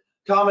 So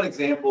common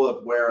example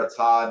of where a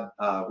TOD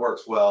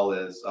works well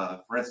is,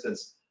 for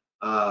instance,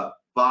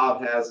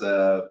 Bob has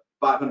a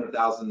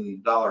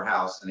 $500,000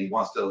 house and he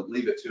wants to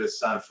leave it to his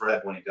son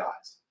Fred when he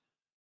dies.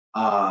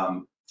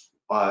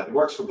 It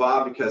works for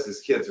Bob because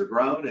his kids are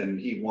grown and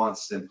he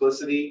wants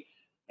simplicity,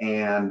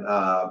 and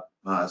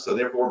So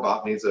therefore,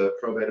 Bob needs a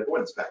probate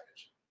avoidance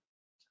package.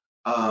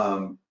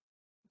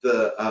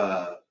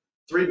 The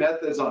three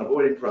methods on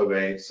avoiding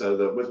probate.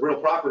 So with real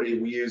property,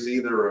 we use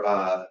either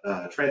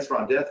transfer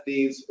on death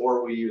deeds,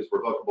 or we use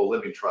revocable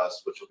living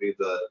trust, which will be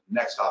the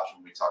next option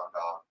we talk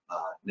about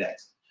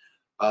next.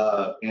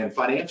 And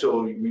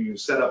financial, you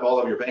set up all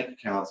of your bank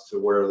accounts to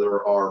where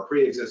there are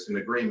pre-existing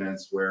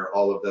agreements where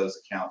all of those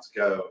accounts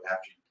go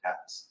after you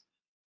pass.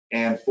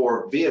 And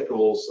for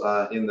vehicles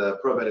in the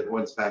probate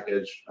avoidance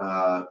package,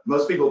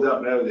 most people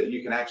don't know that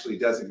you can actually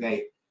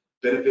designate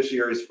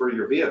beneficiaries for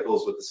your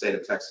vehicles with the state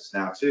of Texas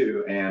now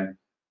too. And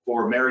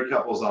for married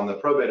couples on the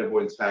probate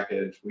avoidance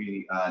package,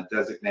 we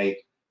designate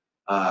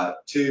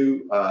up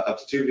to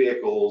two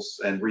vehicles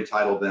and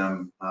retitle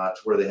them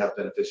to where they have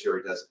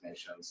beneficiary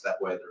designations. That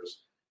way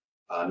there's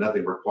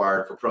nothing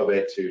required for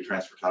probate to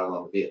transfer title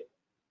on the vehicle.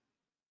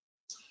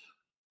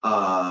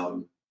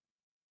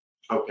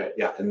 Okay,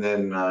 yeah, and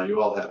then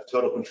you all have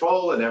total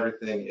control and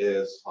everything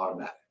is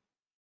automatic.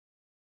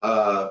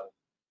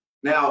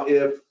 Now,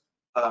 if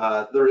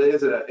there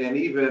is an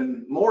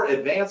even more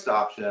advanced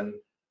option,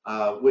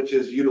 which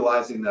is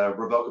utilizing the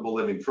revocable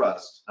living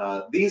trust.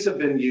 These have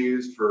been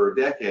used for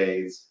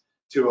decades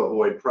to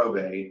avoid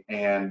probate,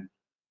 and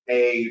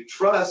a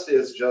trust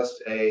is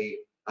just a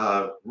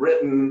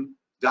written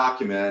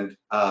document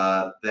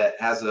that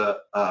has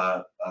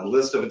a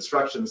list of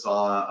instructions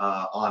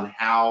on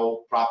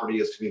how property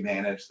is to be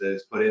managed that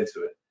is put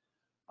into it.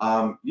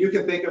 You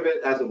can think of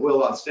it as a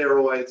will on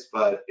steroids,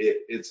 but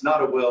it's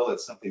not a will,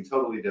 it's something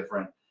totally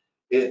different.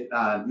 It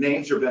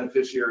names your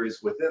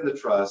beneficiaries within the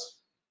trust.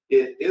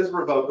 It is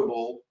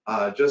revocable,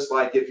 just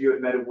like if you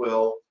had made a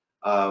will.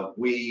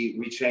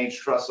 We change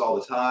trusts all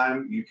the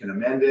time. You can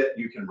amend it,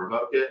 you can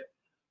revoke it.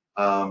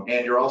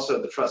 And you're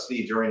also the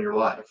trustee during your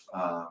life.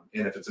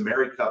 And if it's a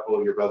married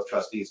couple, you're both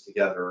trustees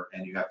together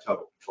and you have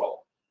total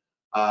control.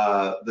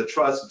 The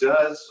trust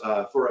does,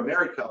 for a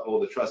married couple,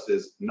 the trust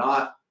is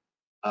not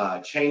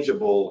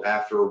changeable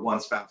after one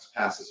spouse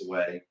passes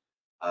away.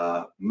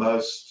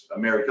 Most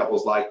married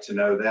couples like to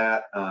know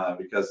that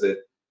because it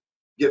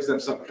gives them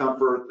some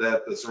comfort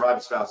that the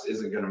surviving spouse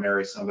isn't going to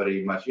marry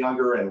somebody much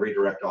younger and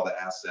redirect all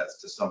the assets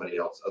to somebody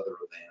else other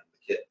than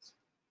the kids.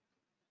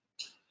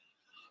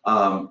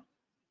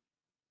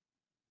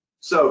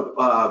 So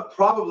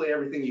probably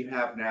everything you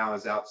have now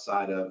is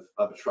outside of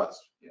a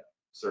trust,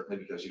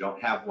 certainly because you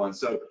don't have one.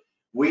 So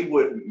we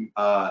would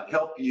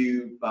help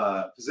you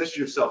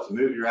position yourself to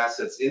move your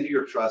assets into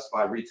your trust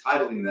by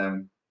retitling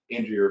them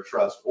into your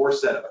trust, or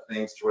set up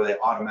things to where they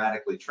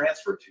automatically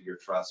transfer to your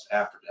trust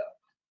after death.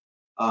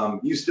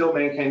 You still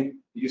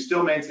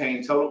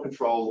maintain total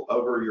control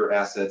over your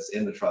assets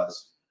in the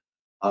trust.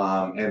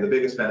 And the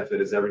biggest benefit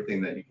is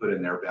everything that you put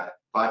in there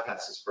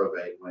bypasses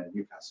probate when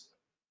you pass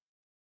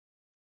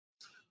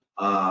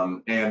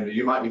away. And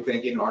you might be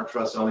thinking, aren't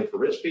trusts only for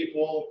rich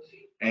people?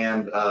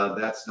 And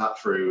that's not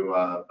true.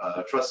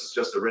 Trust is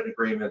just a written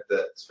agreement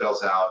that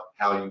spells out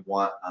how you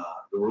want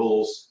the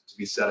rules to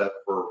be set up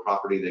for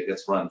property that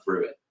gets run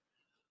through it.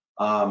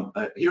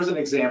 Here's an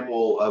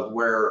example of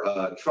where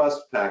a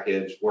trust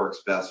package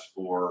works best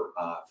for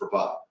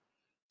Bob.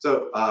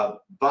 So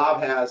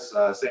Bob has,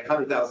 say,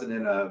 $100,000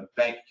 in a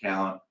bank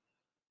account,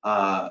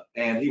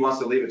 and he wants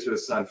to leave it to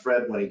his son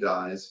Fred when he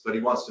dies, but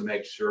he wants to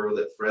make sure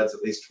that Fred's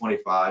at least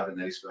 25 and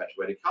that he's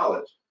graduated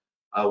college.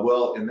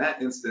 Well, in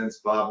that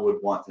instance, Bob would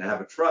want to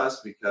have a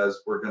trust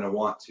because we're going to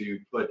want to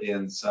put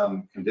in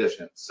some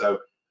conditions. So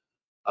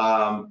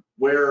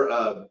where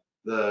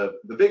the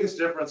biggest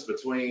difference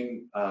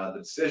between the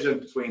decision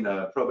between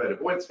a probate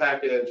avoidance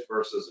package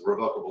versus a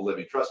revocable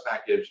living trust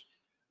package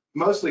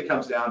mostly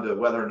comes down to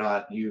whether or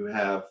not you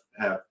have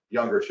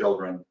younger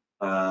children.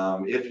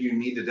 If you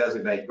need to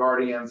designate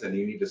guardians and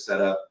you need to set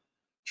up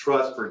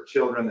trust for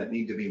children that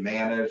need to be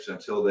managed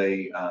until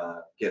they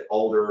get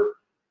older,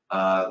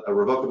 a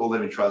revocable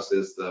living trust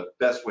is the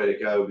best way to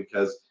go,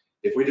 because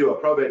if we do a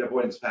probate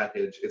avoidance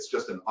package, it's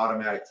just an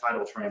automatic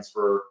title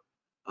transfer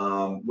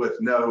with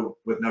no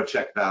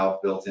check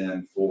valve built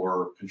in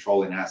for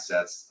controlling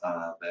assets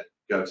that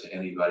go to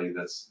anybody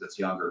that's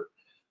younger.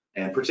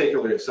 And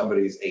particularly if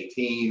somebody's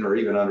 18 or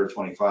even under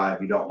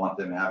 25, you don't want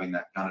them having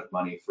that kind of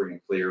money free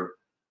and clear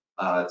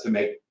to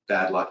make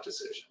bad life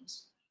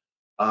decisions.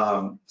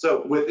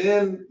 So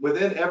within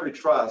every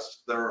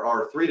trust, there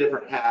are three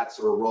different hats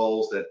or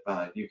roles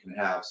that you can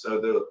have.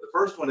 So the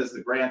first one is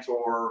the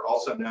grantor,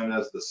 also known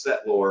as the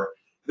settlor.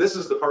 This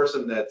is the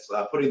person that's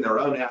putting their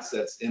own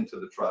assets into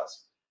the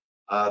trust.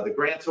 The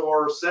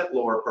grantor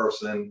settlor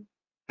person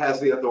has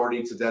the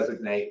authority to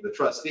designate the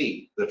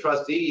trustee. The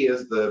trustee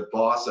is the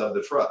boss of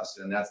the trust,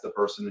 and that's the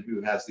person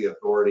who has the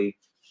authority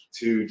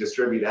to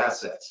distribute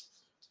assets.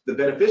 The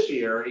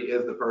beneficiary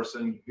is the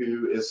person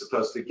who is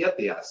supposed to get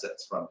the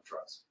assets from the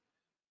trust.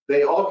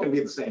 They all can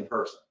be the same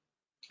person,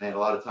 and a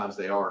lot of times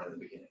they are in the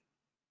beginning.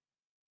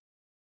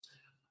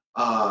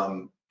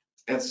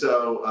 And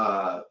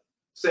so,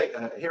 say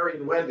Harry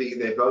and Wendy,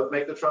 they both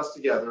make the trust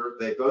together,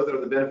 they both are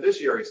the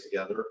beneficiaries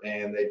together,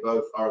 and they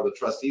both are the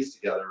trustees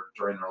together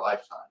during their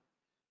lifetime.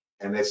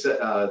 And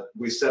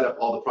we set up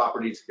all the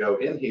property to go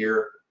in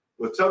here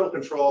with total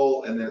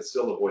control, and then it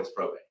still avoids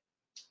probate.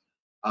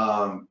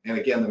 And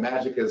again, the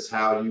magic is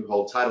how you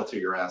hold title to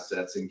your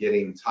assets and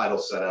getting title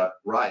set up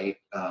right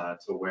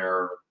to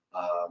where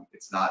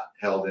it's not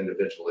held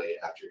individually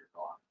after you're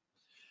gone.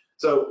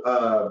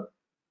 So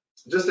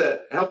just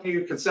to help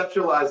you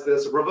conceptualize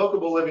this, a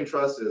revocable living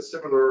trust is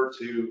similar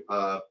to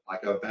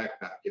like a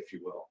backpack, if you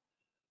will.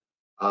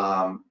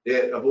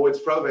 It avoids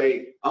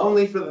probate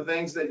only for the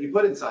things that you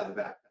put inside the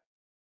backpack.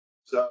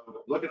 So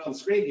looking on the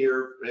screen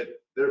here,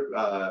 there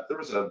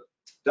was a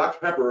Dr.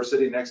 Pepper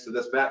sitting next to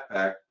this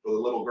backpack for the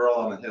little girl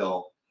on the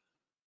hill.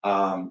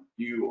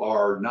 You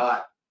are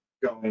not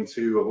going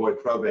to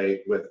avoid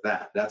probate with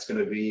that. That's going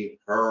to be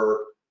her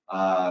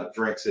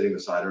drink sitting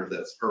beside her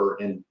that's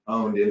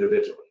owned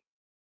individually.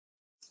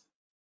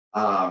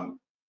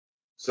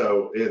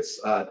 So it's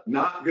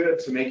not good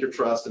to make your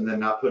trust and then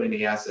not put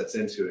any assets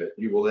into it.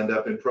 You will end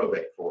up in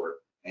probate for it.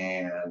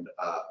 And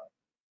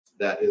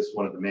that is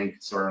one of the main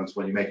concerns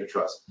when you make a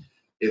trust.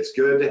 It's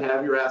good to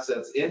have your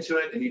assets into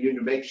it, and you need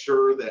to make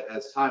sure that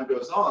as time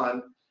goes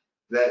on,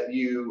 that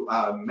you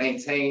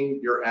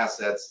maintain your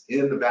assets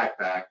in the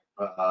backpack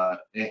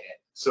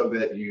so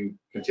that you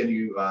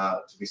continue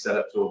to be set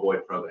up to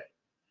avoid probate.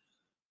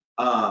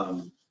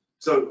 It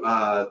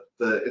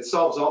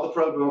solves all the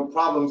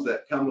problems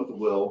that come with the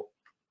will.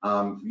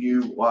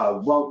 You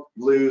won't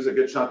lose a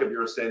good chunk of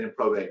your estate in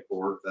probate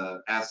court.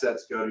 The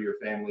assets go to your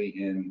family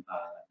in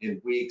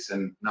weeks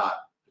and not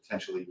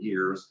potentially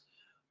years.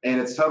 And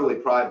it's totally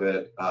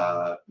private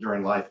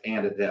during life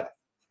and at death,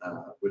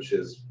 which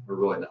is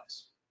really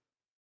nice.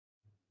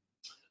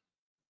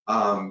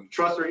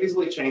 Trusts are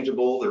easily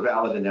changeable. They're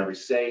valid in every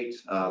state.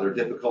 They're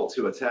difficult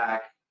to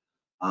attack.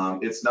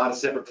 It's not a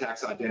separate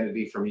tax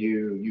identity from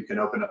you. You can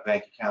open up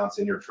bank accounts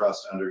in your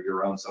trust under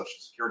your own Social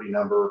Security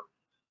number.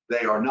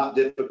 They are not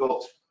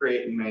difficult to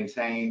create and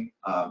maintain.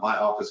 My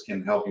office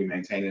can help you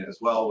maintain it as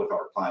well with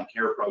our client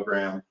care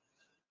program.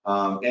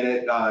 And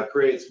it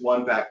creates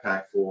one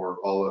backpack for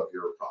all of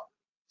your property.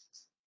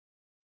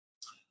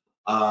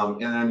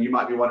 And then you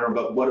might be wondering,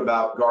 but what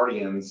about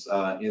guardians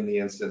in the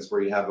instance where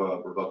you have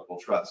a revocable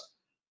trust?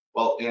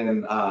 Well,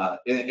 in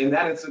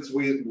that instance,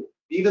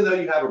 even though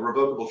you have a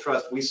revocable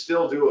trust, we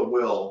still do a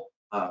will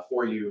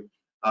for you.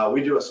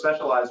 We do a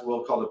specialized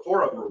will called a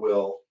pour-over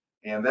will,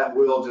 and that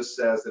will just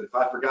says that if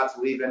I forgot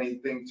to leave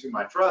anything to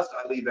my trust,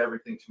 I leave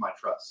everything to my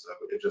trust. So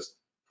it just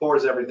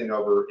pours everything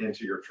over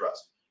into your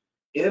trust.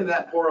 In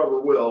that pour-over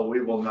will,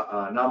 we will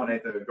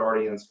nominate the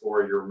guardians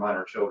for your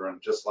minor children,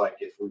 just like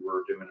if we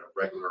were doing a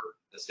regular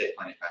estate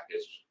planning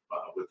package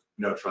with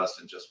no trust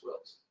and just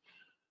wills.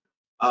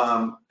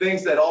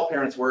 Things that all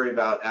parents worry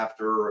about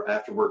after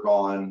we're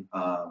gone.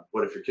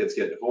 What if your kids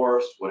get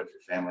divorced? What if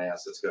your family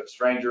assets go to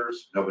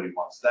strangers? Nobody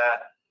wants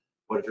that.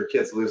 What if your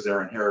kids lose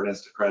their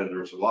inheritance to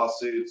creditors or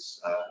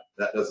lawsuits?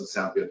 That doesn't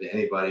sound good to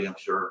anybody, I'm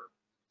sure.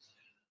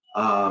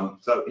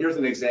 So here's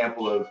an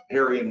example of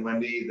Harry and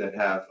Wendy that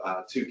have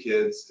 2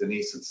 kids,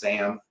 Denise and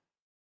Sam.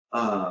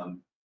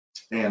 And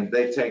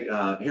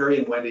Harry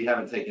and Wendy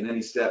haven't taken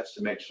any steps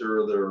to make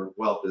sure their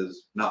wealth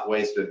is not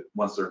wasted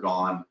once they're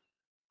gone.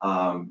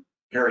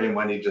 Harry and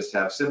Wendy just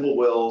have simple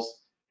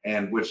wills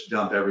and which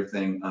dump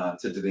everything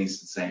to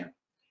Denise and Sam.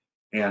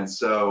 And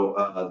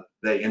so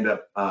they end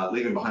up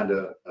leaving behind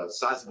a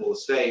sizable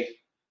estate.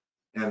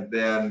 And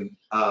then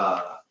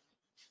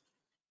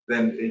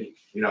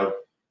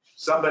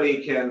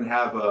somebody can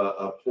have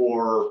a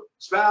poor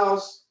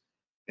spouse,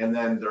 and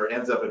then there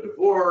ends up a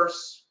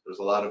divorce. There's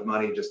a lot of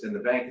money just in the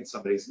bank in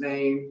somebody's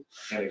name,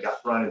 and it got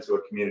run into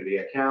a community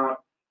account.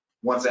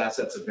 Once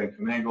assets have been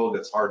commingled,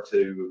 it's hard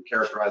to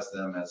characterize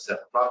them as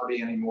separate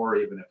property anymore,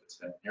 even if it's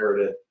been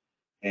inherited,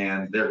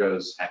 and there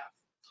goes half.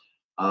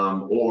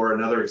 Or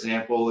another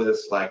example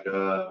is like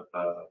a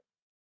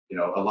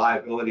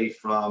liability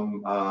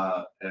from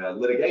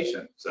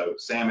litigation. So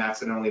Sam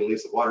accidentally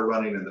leaves the water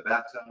running in the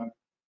bathtub,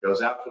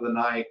 goes out for the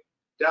night,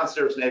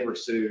 downstairs neighbor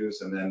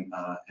sues, and then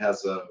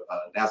has a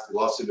nasty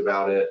lawsuit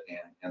about it and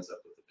ends up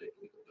with a big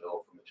legal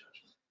bill from the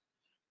judgment.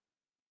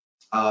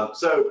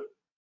 So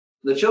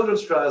the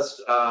children's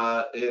trust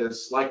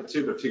is like a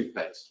tube of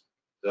toothpaste.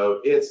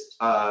 So it's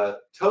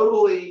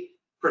totally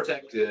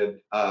protected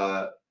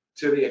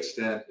to the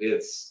extent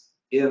it's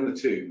in the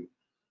tube.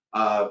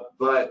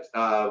 But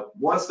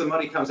once the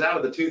money comes out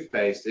of the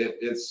toothpaste,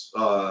 it's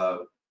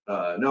no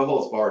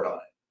holds barred on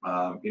it.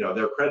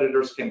 Their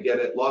creditors can get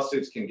it,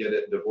 lawsuits can get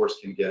it, divorce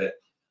can get it.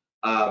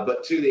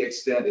 But to the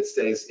extent it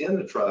stays in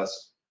the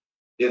trust,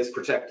 it's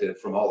protected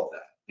from all of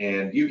that.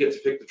 And you get to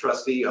pick the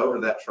trustee over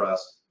that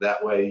trust.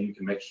 That way you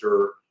can make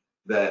sure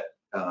that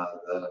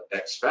the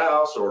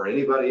ex-spouse or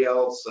anybody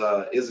else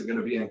isn't going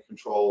to be in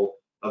control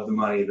of the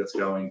money that's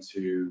going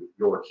to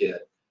your kid.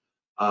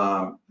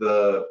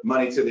 The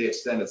money, to the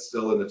extent it's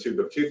still in the tube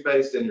of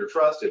toothpaste in your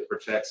trust, it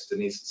protects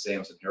Denise and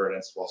Sam's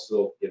inheritance while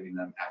still giving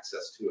them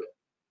access to it.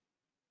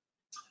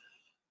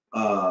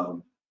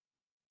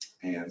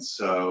 And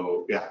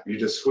so, yeah, you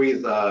just squeeze,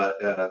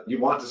 you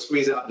want to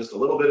squeeze out just a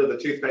little bit of the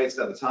toothpaste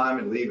at a time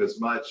and leave as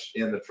much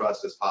in the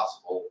trust as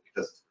possible,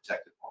 because it's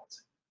protected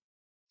policy.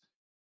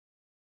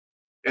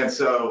 And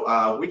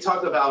so we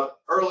talked about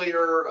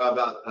earlier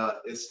about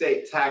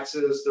estate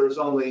taxes. There's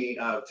only,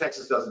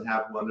 Texas doesn't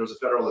have one. There's a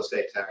federal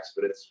estate tax,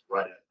 but it's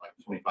right at like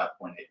 25.8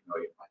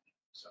 million right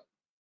now.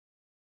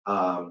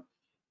 So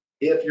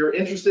if you're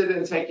interested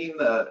in taking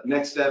the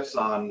next steps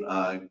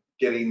on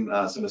getting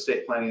some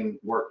estate planning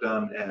work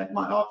done at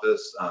my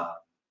office,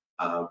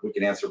 we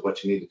can answer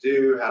what you need to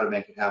do, how to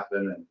make it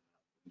happen, and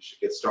you should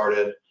get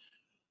started.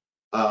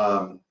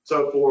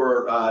 So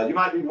for, you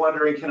might be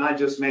wondering, can I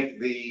just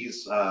make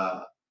these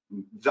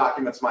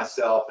documents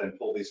myself and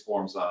pull these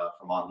forms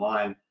from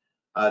online?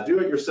 Do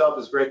it yourself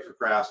is great for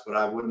crafts, but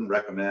I wouldn't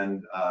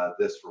recommend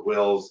this for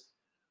wills.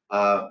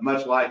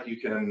 Much like you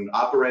can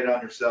operate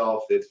on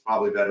yourself, it's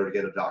probably better to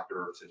get a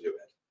doctor to do it.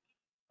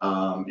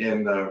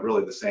 And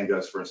really the same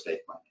goes for estate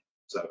planning.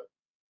 So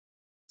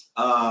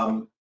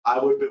I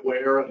would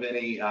beware of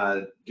any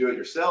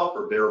do-it-yourself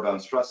or bare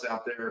bones trusts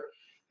out there.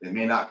 They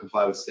may not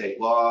comply with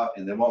state law,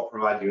 and they won't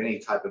provide you any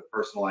type of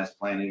personalized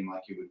planning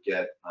like you would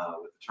get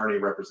with attorney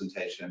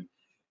representation.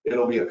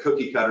 It'll be a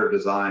cookie cutter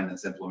design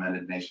that's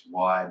implemented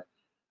nationwide,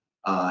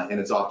 and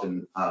it's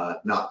often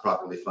not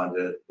properly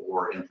funded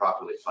or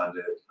improperly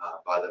funded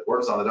by the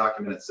words on the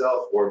document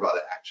itself or by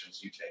the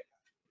actions you take.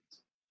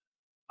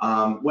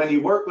 When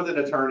you work with an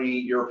attorney,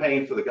 you're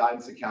paying for the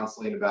guidance and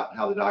counseling about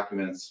how the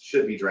documents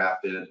should be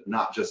drafted,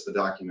 not just the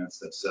documents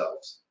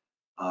themselves,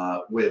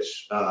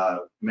 which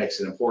makes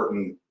an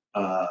important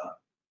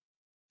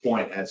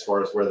point as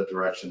far as where the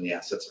direction the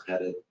assets are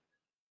headed.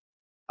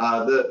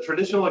 The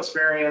traditional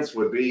experience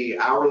would be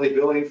hourly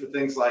billing for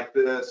things like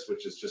this,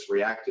 which is just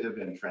reactive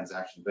and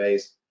transaction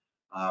based.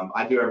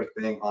 I do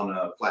everything on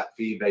a flat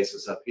fee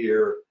basis up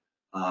here.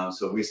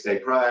 So we stay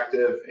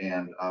proactive,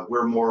 and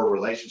we're more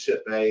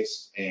relationship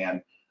based.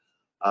 And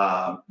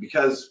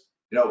because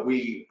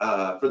we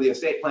for the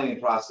estate planning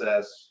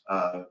process,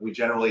 we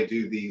generally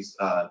do these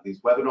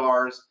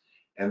webinars,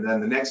 and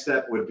then the next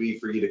step would be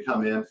for you to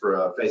come in for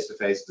a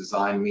face-to-face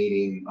design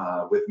meeting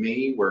with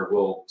me, where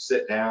we'll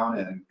sit down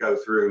and go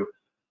through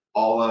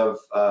all of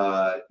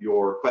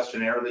your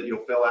questionnaire that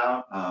you'll fill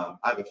out. I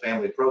have a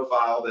family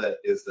profile that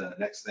is the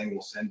next thing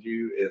we'll send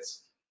you.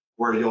 It's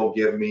where you'll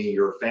give me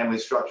your family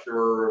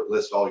structure,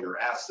 list all your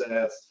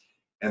assets,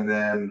 and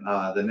then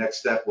the next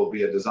step will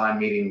be a design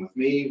meeting with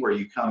me where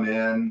you come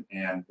in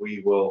and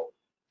we will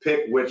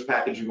pick which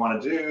package you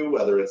want to do,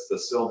 whether it's the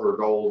silver,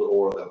 gold,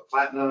 or the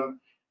platinum,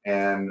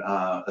 and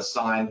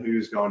assign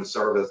who's going to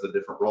serve as the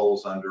different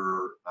roles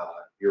under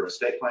your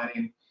estate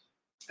planning.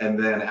 And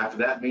then after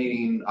that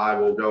meeting, I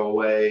will go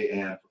away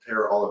and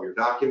prepare all of your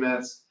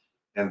documents,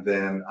 and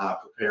then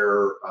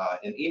prepare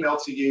an email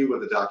to you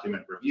with a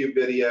document review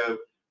video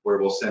where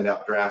we'll send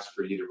out drafts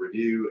for you to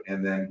review,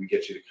 and then we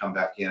get you to come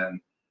back in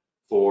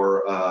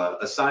for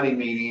a signing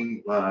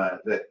meeting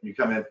that you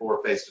come in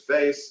for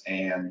face-to-face,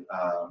 and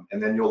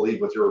then you'll leave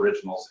with your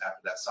originals after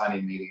that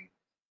signing meeting,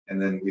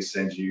 and then we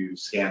send you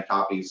scanned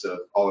copies of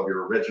all of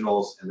your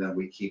originals, and then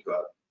we keep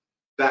a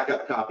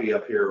backup copy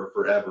up here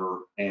forever,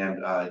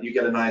 and you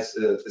get a nice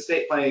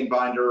estate planning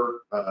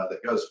binder that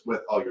goes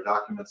with all your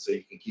documents, so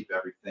you can keep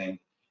everything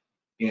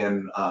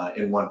in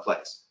one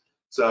place.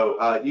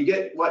 So you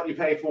get what you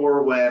pay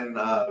for when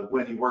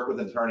you work with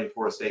an attorney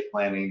for estate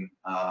planning,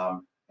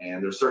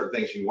 and there's certain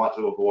things you want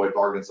to avoid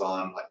bargains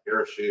on, like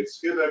parachutes,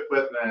 scuba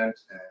equipment,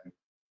 and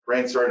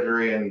brain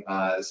surgery, and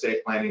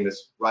estate planning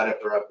is right up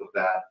there up with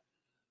that.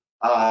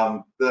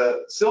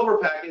 The silver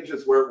package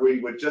is where we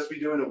would just be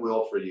doing a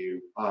will for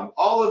you.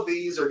 All of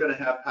these are going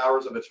to have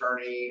powers of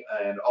attorney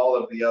and all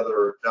of the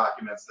other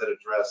documents that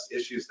address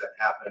issues that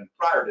happen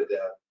prior to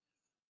death.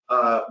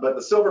 But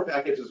the silver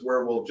package is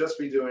where we'll just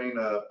be doing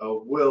a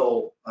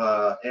will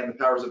and the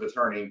powers of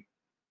attorney.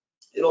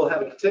 It'll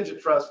have a contingent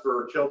trust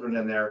for children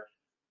in there,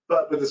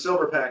 but with the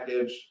silver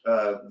package,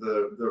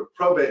 the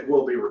probate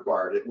will be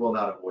required. It will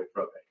not avoid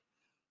probate.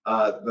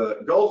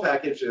 The gold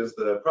package is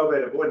the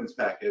probate avoidance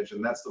package,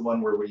 and that's the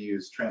one where we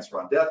use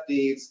transfer on death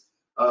deeds.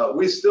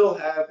 We still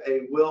have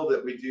a will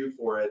that we do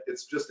for it.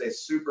 It's just a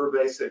super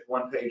basic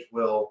one-page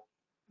will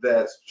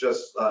that's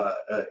just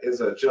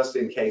is a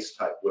just-in-case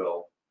type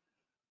will.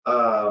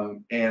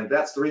 And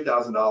that's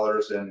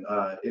 $3,000, and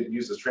it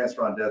uses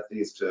transfer on death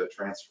deeds to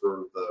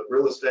transfer the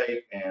real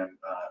estate, and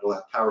it'll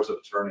have powers of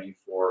attorney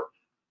for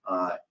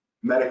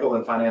medical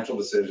and financial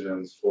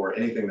decisions for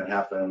anything that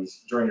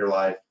happens during your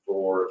life,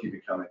 or if you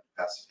become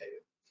incapacitated.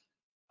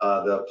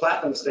 The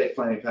platinum estate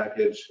planning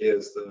package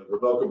is the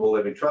revocable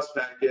living trust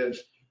package.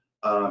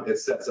 It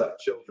sets up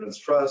children's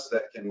trusts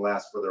that can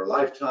last for their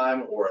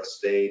lifetime or a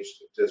staged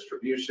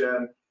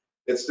distribution.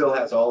 It still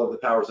has all of the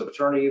powers of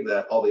attorney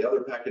that all the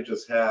other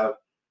packages have.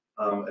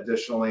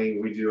 Additionally,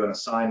 we do an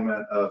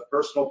assignment of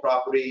personal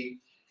property,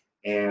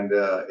 and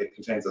it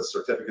contains a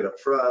certificate of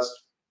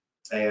trust.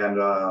 And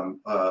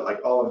like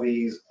all of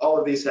these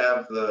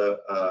have the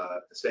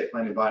estate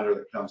planning binder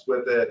that comes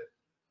with it,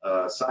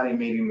 signing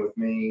meeting with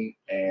me,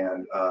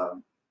 and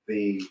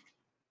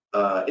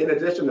in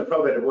addition, the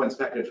probate avoidance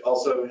package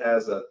also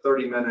has a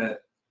 30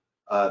 minutes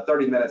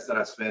that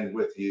I spend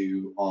with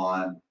you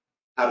on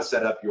how to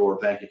set up your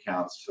bank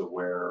accounts to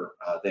where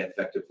they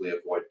effectively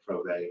avoid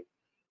probate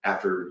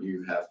after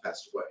you have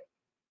passed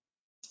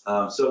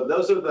away. So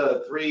those are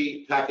the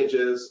 3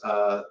 packages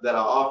that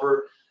I'll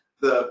offer.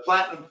 The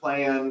Platinum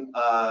Plan,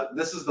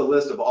 this is the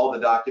list of all the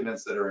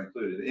documents that are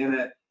included in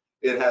it.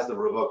 It has the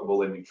revocable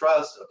living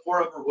trust, a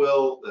pour-over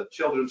will, the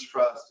children's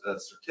trust, a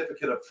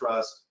certificate of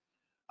trust,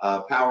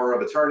 power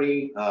of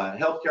attorney,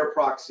 healthcare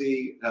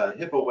proxy,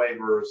 HIPAA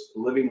waivers,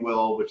 living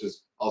will, which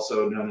is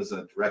also known as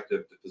a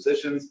directive to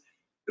physicians.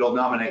 It'll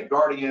nominate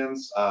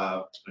guardians.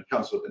 It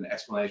comes with an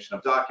explanation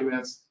of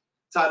documents,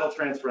 title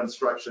transfer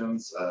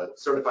instructions,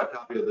 certified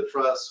copy of the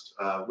trust.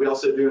 We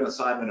also do an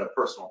assignment of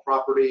personal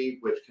property,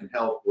 which can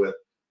help with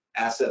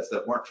assets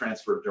that weren't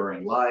transferred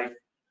during life.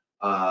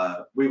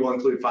 We will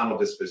include final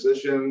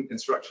disposition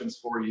instructions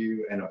for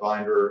you and a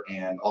binder,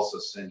 and also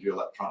send you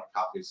electronic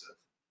copies of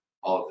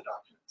all of the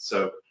documents.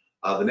 So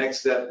the next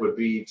step would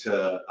be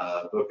to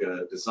book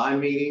a design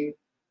meeting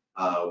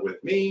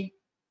with me.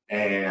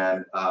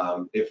 And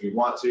if you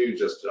want to,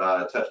 just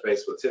touch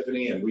base with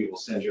Tiffany, and we will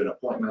send you an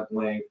appointment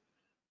link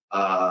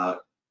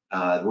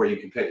where you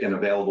can pick an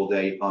available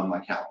date on my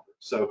calendar.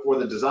 So for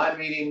the design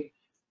meeting,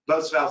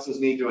 both spouses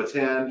need to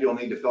attend. You'll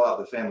need to fill out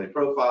the family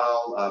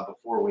profile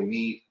before we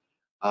meet.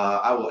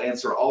 I will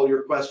answer all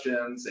your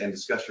questions and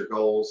discuss your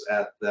goals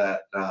at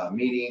that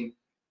meeting.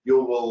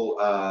 You will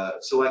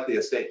select the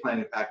estate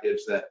planning package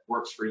that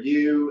works for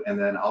you, and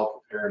then I'll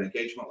prepare an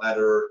engagement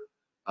letter,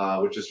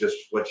 which is just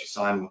what you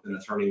sign with an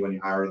attorney when you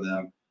hire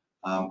them.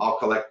 I'll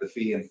collect the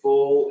fee in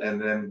full,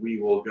 and then we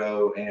will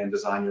go and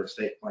design your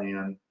estate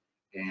plan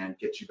and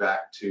get you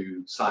back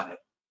to sign it.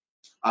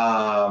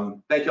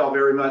 Thank you all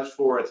very much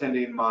for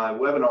attending my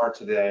webinar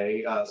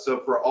today. So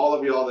for all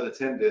of y'all that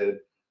attended,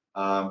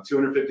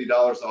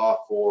 $250 off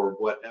for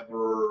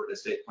whatever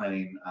estate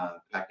planning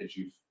package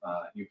you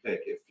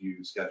pick if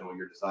you schedule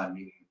your design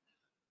meeting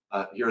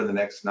here in the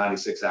next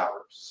 96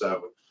 hours.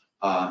 So,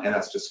 and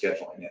that's just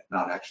scheduling it,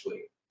 not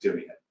actually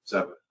doing it.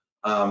 So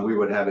we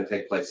would have it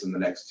take place in the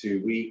next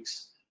 2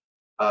 weeks.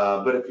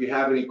 But if you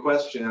have any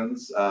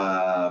questions,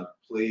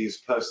 please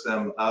post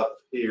them up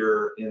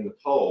here in the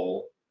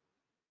poll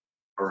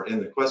or in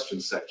the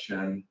questions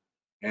section.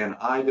 And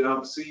I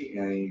don't see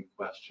any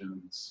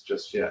questions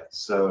just yet.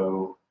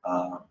 So,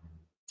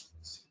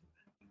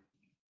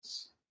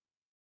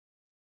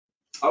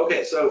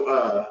 okay,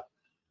 so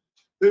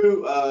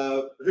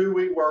who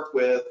we work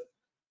with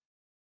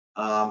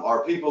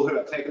are people who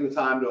have taken the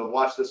time to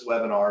watch this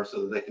webinar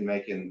so that they can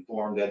make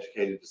informed,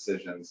 educated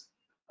decisions.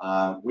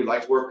 We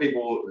like to work with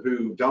people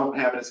who don't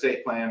have an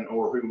estate plan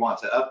or who want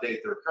to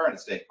update their current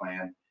estate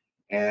plan.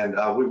 And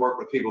we work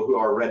with people who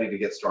are ready to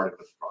get started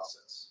with the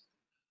process.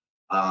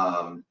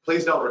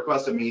 Please don't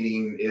request a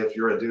meeting if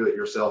you're a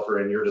do-it-yourselfer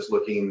and you're just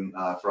looking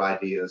for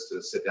ideas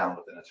to sit down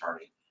with an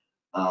attorney.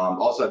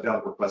 Also,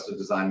 don't request a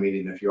design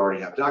meeting if you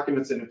already have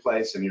documents in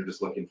place and you're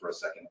just looking for a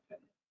second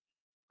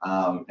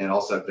opinion. And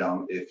also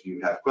don't if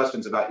you have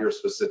questions about your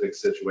specific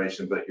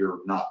situation, but you're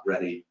not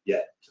ready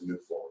yet to move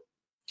forward.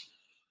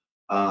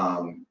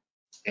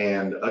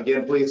 And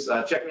again, please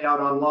check me out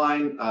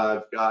online.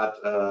 I've got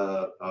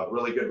a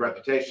really good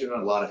reputation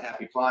and a lot of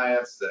happy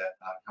clients that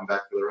come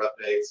back for their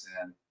updates,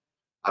 and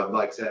I would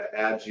like to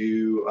add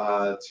you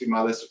to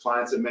my list of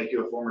clients and make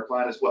you a former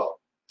client as well.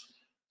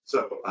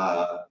 So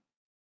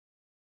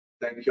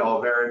thank you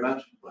all very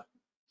much.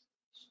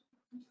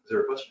 Is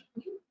there a question?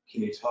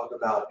 Can you talk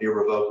about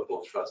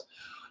irrevocable trust?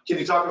 Can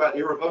you talk about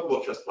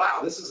irrevocable trust? Wow,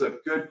 this is a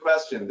good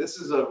question. This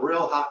is a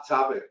real hot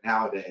topic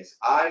nowadays.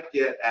 I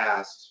get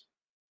asked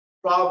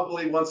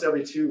probably once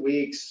every 2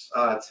 weeks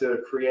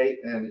to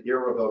create an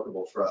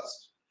irrevocable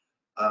trust.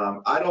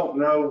 I don't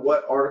know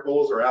what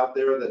articles are out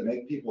there that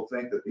make people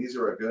think that these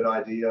are a good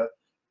idea.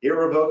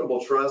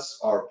 Irrevocable trusts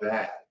are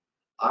bad.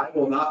 I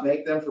will not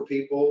make them for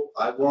people.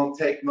 I won't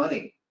take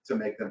money to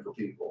make them for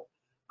people.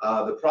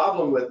 The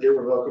problem with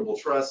irrevocable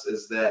trusts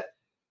is that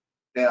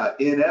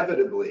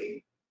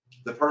inevitably,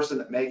 the person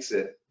that makes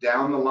it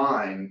down the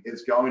line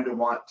is going to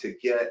want to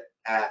get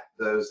at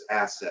those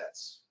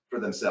assets for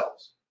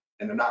themselves,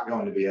 and they're not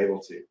going to be able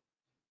to.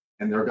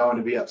 And they're going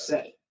to be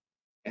upset.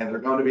 And they're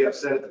going to be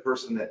upset at the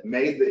person that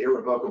made the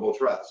irrevocable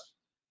trust.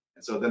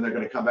 And so then they're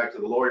going to come back to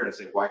the lawyer and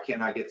say, why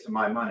can't I get to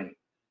my money?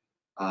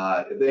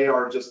 They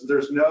are just,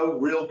 there's no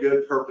real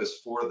good purpose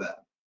for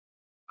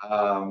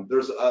them.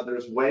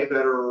 There's way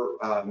better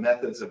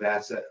methods of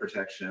asset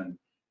protection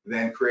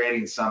than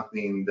creating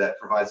something that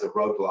provides a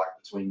roadblock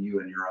between you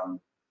and your own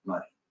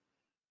money.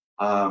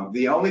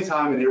 The only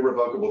time an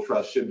irrevocable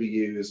trust should be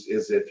used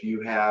is if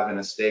you have an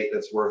estate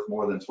that's worth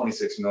more than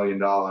 $26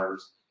 million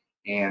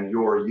and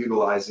you're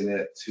utilizing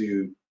it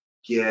to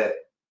get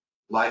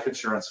life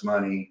insurance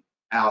money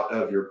out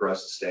of your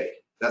gross estate.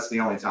 That's the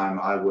only time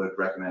I would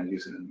recommend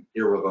using an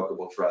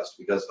irrevocable trust,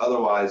 because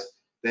otherwise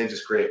they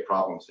just create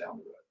problems down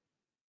the road.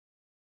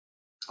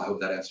 I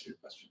hope that answered your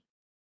question.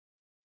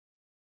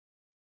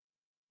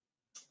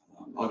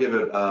 I'll give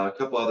it a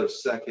couple other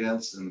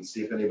seconds and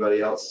see if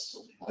anybody else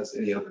has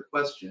any other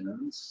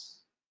questions.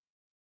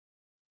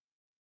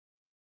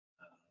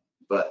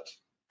 But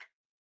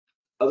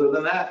Other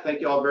than that,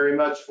 thank you all very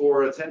much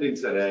for attending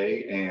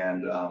today,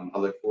 and I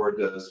look forward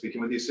to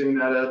speaking with you soon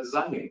at a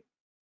design meeting.